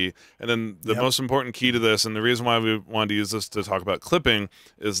dB, and then the most important key to this, and the reason why we wanted to use this to talk about clipping,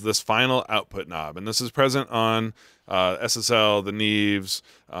 is this final output knob, and this is present on SSL, the Neves,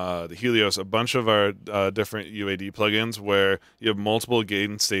 the Helios, a bunch of our different UAD plugins where you have multiple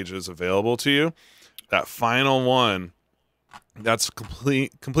gain stages available to you. That final one, that's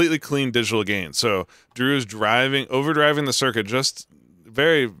completely clean digital gain. So Drew is overdriving the circuit just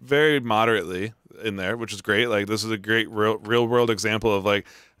very, very moderately in there, which is great. Like, this is a great real world example of like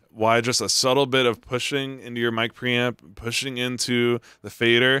why just a subtle bit of pushing into your mic preamp, pushing into the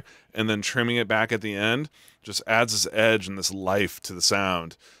fader, and then trimming it back at the end just adds this edge and this life to the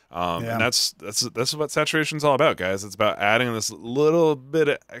sound. And that's what saturation's all about, guys. It's about adding this little bit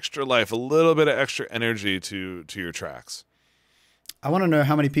of extra life, a little bit of extra energy to your tracks. I want to know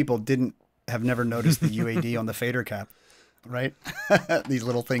how many people have never noticed the UAD on the fader cap, right? These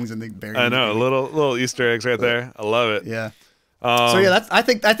little things in the very. I know, little Easter eggs right there. I love it. Yeah. So yeah, I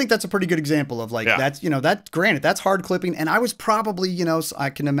think that's a pretty good example of like that's granted that's hard clipping, and I was probably so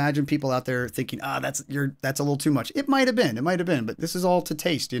I can imagine people out there thinking that's a little too much. It might have been, but this is all to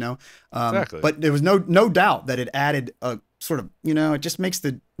taste, Exactly. But there was no doubt that it added sort of, you know, it just makes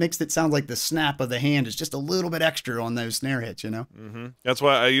it sound like the snap of the hand is just a little bit extra on those snare hits, you know? That's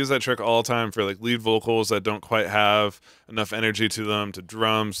why I use that trick all the time for like lead vocals that don't quite have enough energy to them, to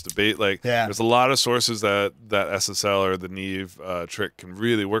drums, to bass. Like, there's a lot of sources that SSL or the Neve trick can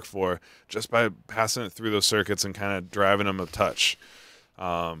really work for just by passing it through those circuits and kind of driving them a touch.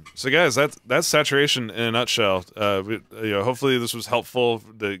 So guys, that's saturation in a nutshell. You know, hopefully this was helpful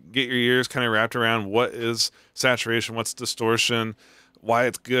to get your ears kind of wrapped around what is saturation, what's distortion, why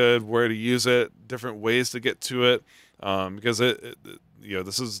it's good, where to use it, different ways to get to it. Because you know,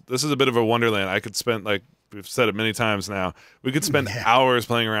 this is a bit of a wonderland. I could spend, like we've said it many times now, we could spend hours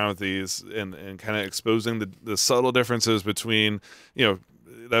playing around with these and kind of exposing the subtle differences between, you know,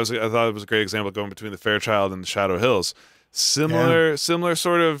 I thought it was a great example going between the Fairchild and the Shadow Hills. Similar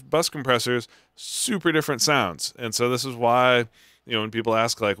sort of bus compressors, super different sounds. And so this is why, you know, when people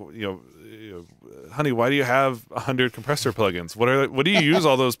ask, like, you know, honey, why do you have 100 compressor plugins? What do you use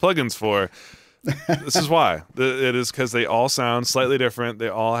all those plugins for? This is why. It is because they all sound slightly different. They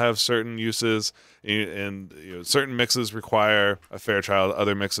all have certain uses, and you know, certain mixes require a Fairchild,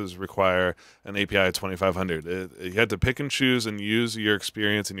 other mixes require an API 2500. You had to pick and choose and use your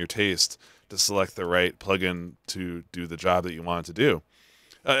experience and your taste to select the right plugin to do the job that you want it to do.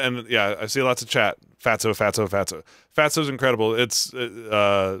 And yeah, I see lots of chat. Fatso. Fatso's incredible. It's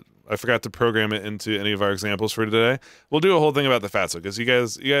I forgot to program it into any of our examples for today. We'll do a whole thing about the Fatso because you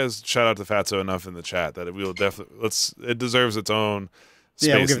guys shout out to Fatso enough in the chat that we will definitely it deserves its own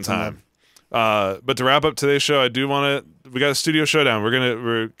space and time. But to wrap up today's show, I do want to. We got a studio showdown.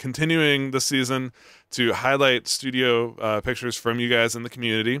 We're continuing this season to highlight studio pictures from you guys in the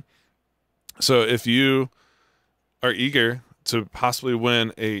community. So if you are eager to possibly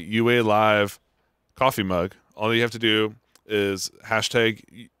win a UA Live coffee mug, all you have to do is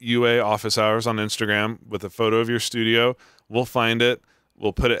hashtag UA Office Hours on Instagram with a photo of your studio. We'll find it.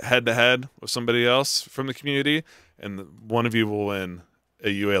 We'll put it head to head with somebody else from the community, and one of you will win a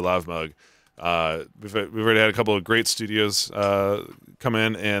UA Live mug. We've already had a couple of great studios come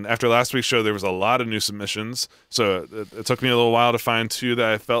in, and after last week's show, there was a lot of new submissions. So it took me a little while to find two that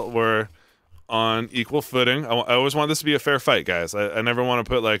I felt were on equal footing. I always want this to be a fair fight, guys. I never want to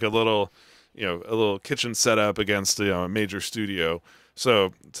put like a little kitchen setup against, you know, a major studio.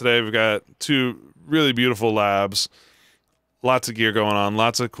 So today we've got two really beautiful labs, lots of gear going on,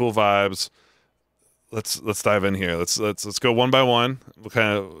 lots of cool vibes. Let's dive in here. Let's go one by one.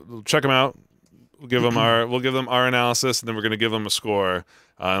 We'll check them out. We'll give them our analysis, and then we're gonna give them a score.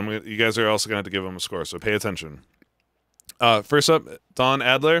 You guys are also gonna have to give them a score, so pay attention. First up, Don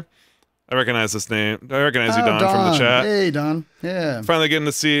Adler. I recognize this name. I recognize you, Don, from the chat. Hey, Don. Yeah. Finally getting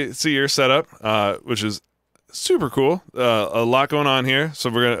to see your setup, which is super cool. A lot going on here, so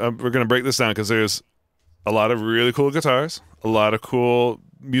we're gonna break this down because there's a lot of really cool guitars, a lot of cool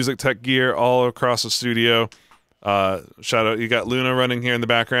music tech gear all across the studio. Shout out, you got Luna running here in the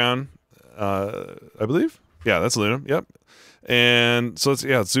background, I believe. Yeah, that's Luna. Yep. And so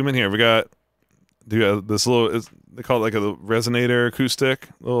let's zoom in here. We got this little. They call it like a resonator acoustic.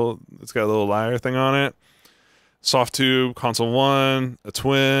 It's got a little lyre thing on it. Soft tube, console 1, a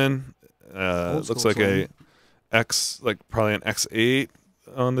twin. Looks like a probably an X8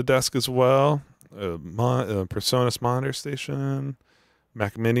 on the desk as well. A PreSonus monitor station,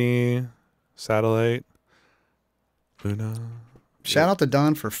 Mac Mini, satellite, Luna. Shout out to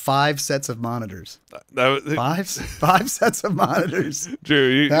Don for 5 sets of monitors. Five sets of monitors. Drew,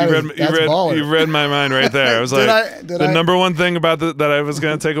 you read my mind right there. I was like, number one thing about that I was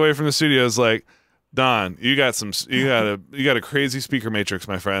going to take away from the studio is like, Don, you got a crazy speaker matrix,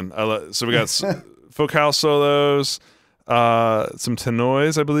 my friend. So we got Focal solos, some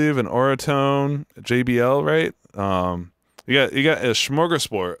Tenoys, I believe, an Oratone, JBL, right? You got a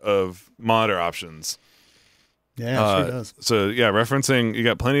smorgasbord of monitor options. Yeah, it sure does. So yeah, you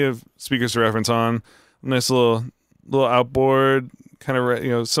got plenty of speakers to reference on. Nice little outboard, kind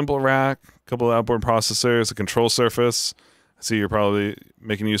of simple rack, a couple of outboard processors, a control surface. I see you're probably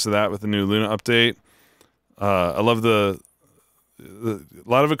making use of that with the new Luna update. I love a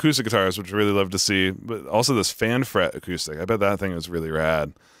lot of acoustic guitars, which I really love to see, but also this fan fret acoustic. I bet that thing is really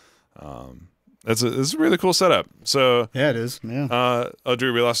rad. It's a really cool setup. So yeah, it is. Yeah.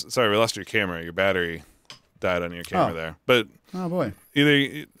 Drew, we lost your camera. Your battery died on your camera there. But oh boy, either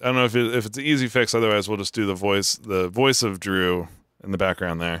I don't know if it's an easy fix. Otherwise, we'll just do the voice of Drew in the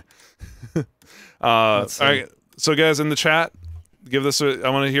background there. All right, so guys in the chat, give this. I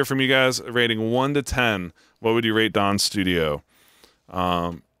want to hear from you guys. A rating 1 to 10. What would you rate Don's studio?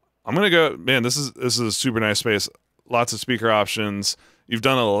 I'm gonna go. Man, this is a super nice space. Lots of speaker options. You've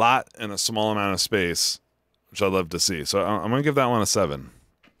done a lot in a small amount of space. which I love to see. So I'm gonna give that one a 7.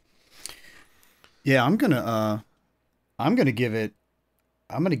 Yeah, I'm gonna give it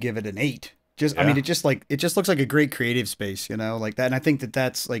an 8. Just I Yeah. mean, it just looks like a great creative space, you know, like that. And I think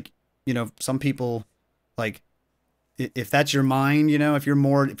that's like, you know, some people like if that's your mind, you know, if you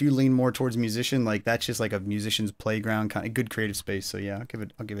lean more towards musician, like that's just like a musician's playground, kind of good creative space. So yeah, I'll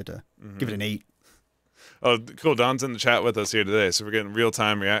give it an 8. Oh, cool. Don's in the chat with us here today, so we're getting real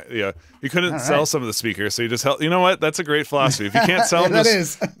time. Yeah, you couldn't sell some of the speakers, so you just held. You know what? That's a great philosophy. If you can't sell them,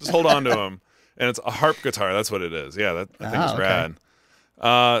 just hold on to them. And it's a harp guitar. That's what it is. Yeah, I think it's rad.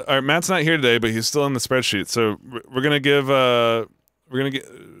 All right, Matt's not here today, but he's still in the spreadsheet. So we're gonna give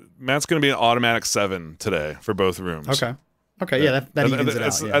Matt's gonna be an automatic 7 today for both rooms. Okay, yeah, that evens it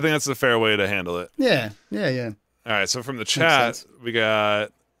out. Yeah. I think that's the fair way to handle it. Yeah. All right, so from the chat, we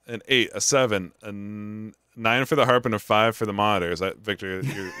got an 8, a 7, a 9 for the harp, and a 5 for the monitors. Victor,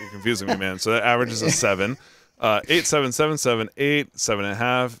 you're confusing me, man. So that averages a 7. 8, 7, 7, 7, 8,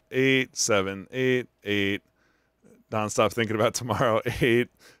 7.5, 8, 7, 8, 8. Don't stop thinking about tomorrow. 8,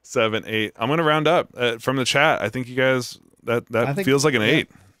 7, 8. I'm gonna round up from the chat. I think you guys that feels like an 8.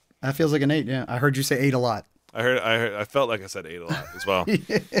 That feels like an 8. Yeah, I heard you say 8 a lot. I felt like I said 8 a lot as well.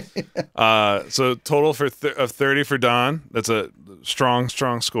 So total of 30 for Don. That's a strong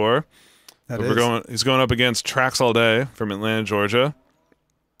score. He's going up against Tracks All Day from Atlanta, Georgia.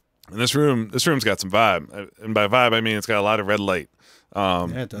 And this room's got some vibe. And by vibe I mean it's got a lot of red light. Yeah,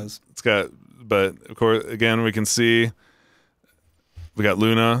 it does. But of course again we can see we got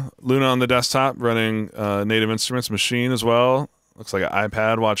Luna on the desktop running Native Instruments Machine as well. Looks like an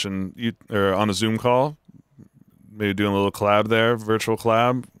iPad watching or on a Zoom call. Maybe doing a little collab there, virtual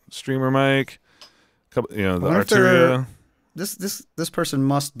collab, streamer mic. The Arturia. This person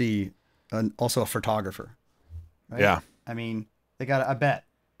must be also a photographer. Right? Yeah. I mean, they got. I bet.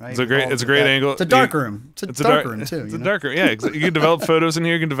 Right? It's a great angle. It's a dark room. It's a dark room too. It's a dark room. Yeah, you can develop photos in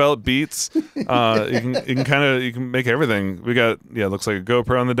here. You can develop beats. You can make everything. We got it looks like a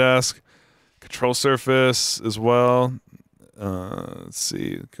GoPro on the desk, control surface as well. Let's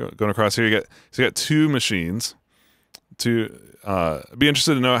see, going across here, you got 2 machines. I'd be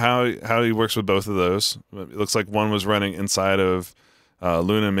interested to know how he works with both of those. It looks like one was running inside of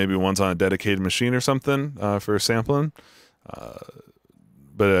Luna, maybe one's on a dedicated machine or something for sampling.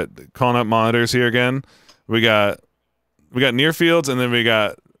 But calling up monitors here again, we got near fields and then we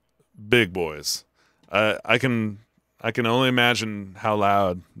got big boys. I can only imagine how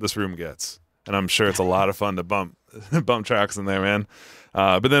loud this room gets, and I'm sure it's a lot of fun to bump tracks in there, man.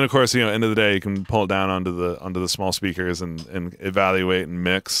 But then, of course, end of the day, you can pull it down onto the small speakers and evaluate and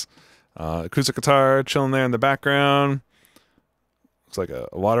mix. Acoustic guitar chilling there in the background. Looks like a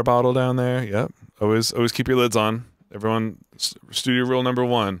water bottle down there. Yep. Always keep your lids on. Everyone, studio rule number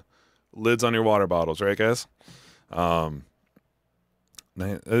 1: lids on your water bottles, right, guys?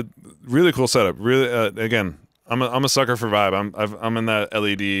 Really cool setup. Really, again, I'm a sucker for vibe. I'm in that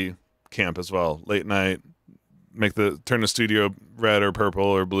LED camp as well. Late night. Turn the studio red or purple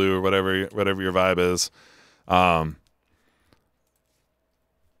or blue or whatever your vibe is. I'm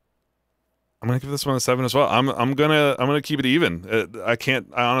gonna give this one a 7 as well. I'm gonna keep it even. I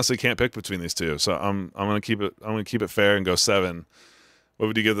honestly can't pick between these two, so I'm gonna keep it fair and go 7. What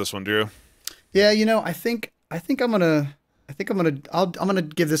would you give this one, Drew? Yeah, I think I'm gonna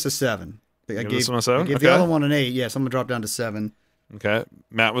give this a 7. I gave this one a 7. I gave the other one an 8. Yes, I'm gonna drop down to 7. Okay,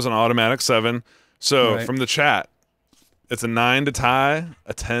 Matt was an automatic 7. So from the chat, it's a 9 to tie,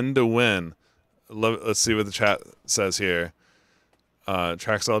 a 10 to win. Let's see what the chat says here.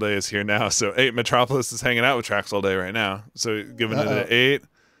 Tracks All Day is here now. So 8, Metropolis is hanging out with Tracks All Day right now. So giving it an 8.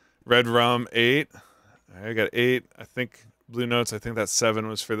 Red Rum 8. All right, I got 8. I think Blue Notes. I think that 7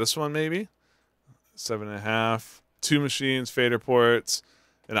 was for this one, maybe 7.5. 2 machines, fader ports,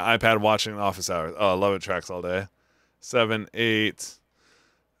 and an iPad watching office hours. Oh, I love it. Tracks All Day. 7, 8.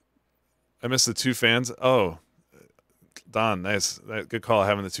 I missed the 2 fans. Oh, Don, nice. Good call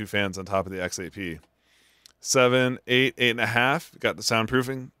having the 2 fans on top of the X8P. 7, 8, 8.5. Got the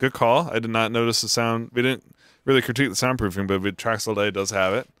soundproofing. Good call. I did not notice the sound. We didn't really critique the soundproofing, but Tracks All Day does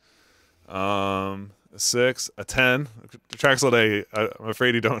have it. A 6, a 10. Tracks All Day, I'm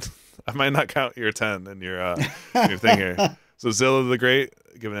afraid you don't. I might not count your 10 in your thing here. So Zilla the Great,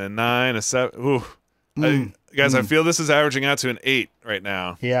 giving it a 9, a 7. Ooh. Guys, I feel this is averaging out to an 8 right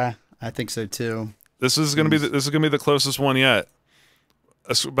now. Yeah. I think so too. This is gonna be the closest one yet,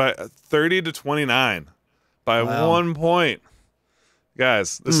 by 30 to 29, by 1 point,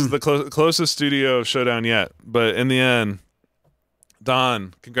 guys. This is the closest studio showdown yet. But in the end,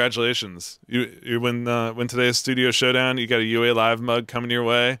 Don, congratulations! You win today's studio showdown. You got a UA Live mug coming your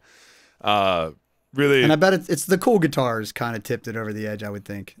way. really. And I bet it's the cool guitars kind of tipped it over the edge, I would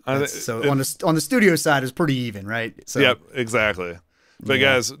think. So on the studio side is pretty even, right? So, yep, exactly. But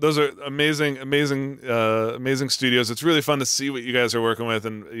guys, those are amazing studios. It's really fun to see what you guys are working with,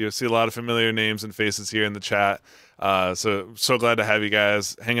 and you see a lot of familiar names and faces here in the chat. So glad to have you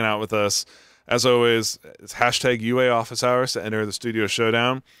guys hanging out with us. As always, it's hashtag UA Office Hours to enter the Studio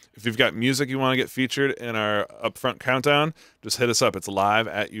Showdown. If you've got music you want to get featured in our upfront countdown, just hit us up. It's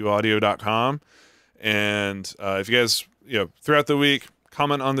live@uaudio.com. And if you guys, throughout the week,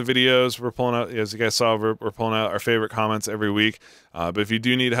 comment on the videos. We're pulling out, as you guys saw, we're pulling out our favorite comments every week. But if you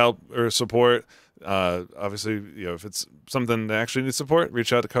do need help or support, obviously, if it's something that actually needs support,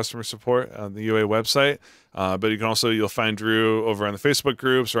 reach out to customer support on the UA website. But you can also, you'll find Drew over on the Facebook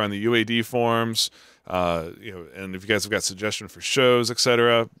groups or on the UAD forums. And if you guys have got suggestions for shows,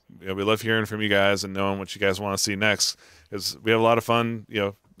 etc., we love hearing from you guys and knowing what you guys want to see next, because we have a lot of fun,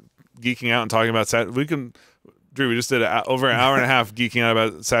 geeking out and talking about Drew, we just did over an hour and a half geeking out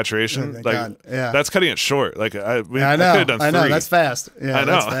about saturation. Oh, God. Yeah. That's cutting it short. I could have done 3. I know, that's fast. Yeah, I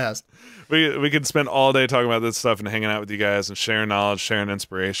know. That's fast. We could spend all day talking about this stuff and hanging out with you guys and sharing knowledge, sharing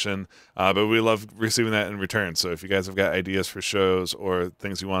inspiration. But we love receiving that in return. So if you guys have got ideas for shows or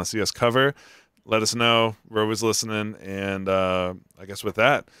things you want to see us cover, let us know. We're always listening. And I guess with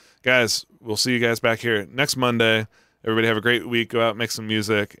that, guys, we'll see you guys back here next Monday. Everybody have a great week. Go out, make some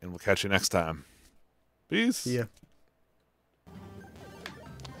music, and we'll catch you next time. Peace. Yeah. You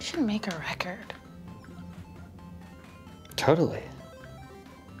should make a record. Totally.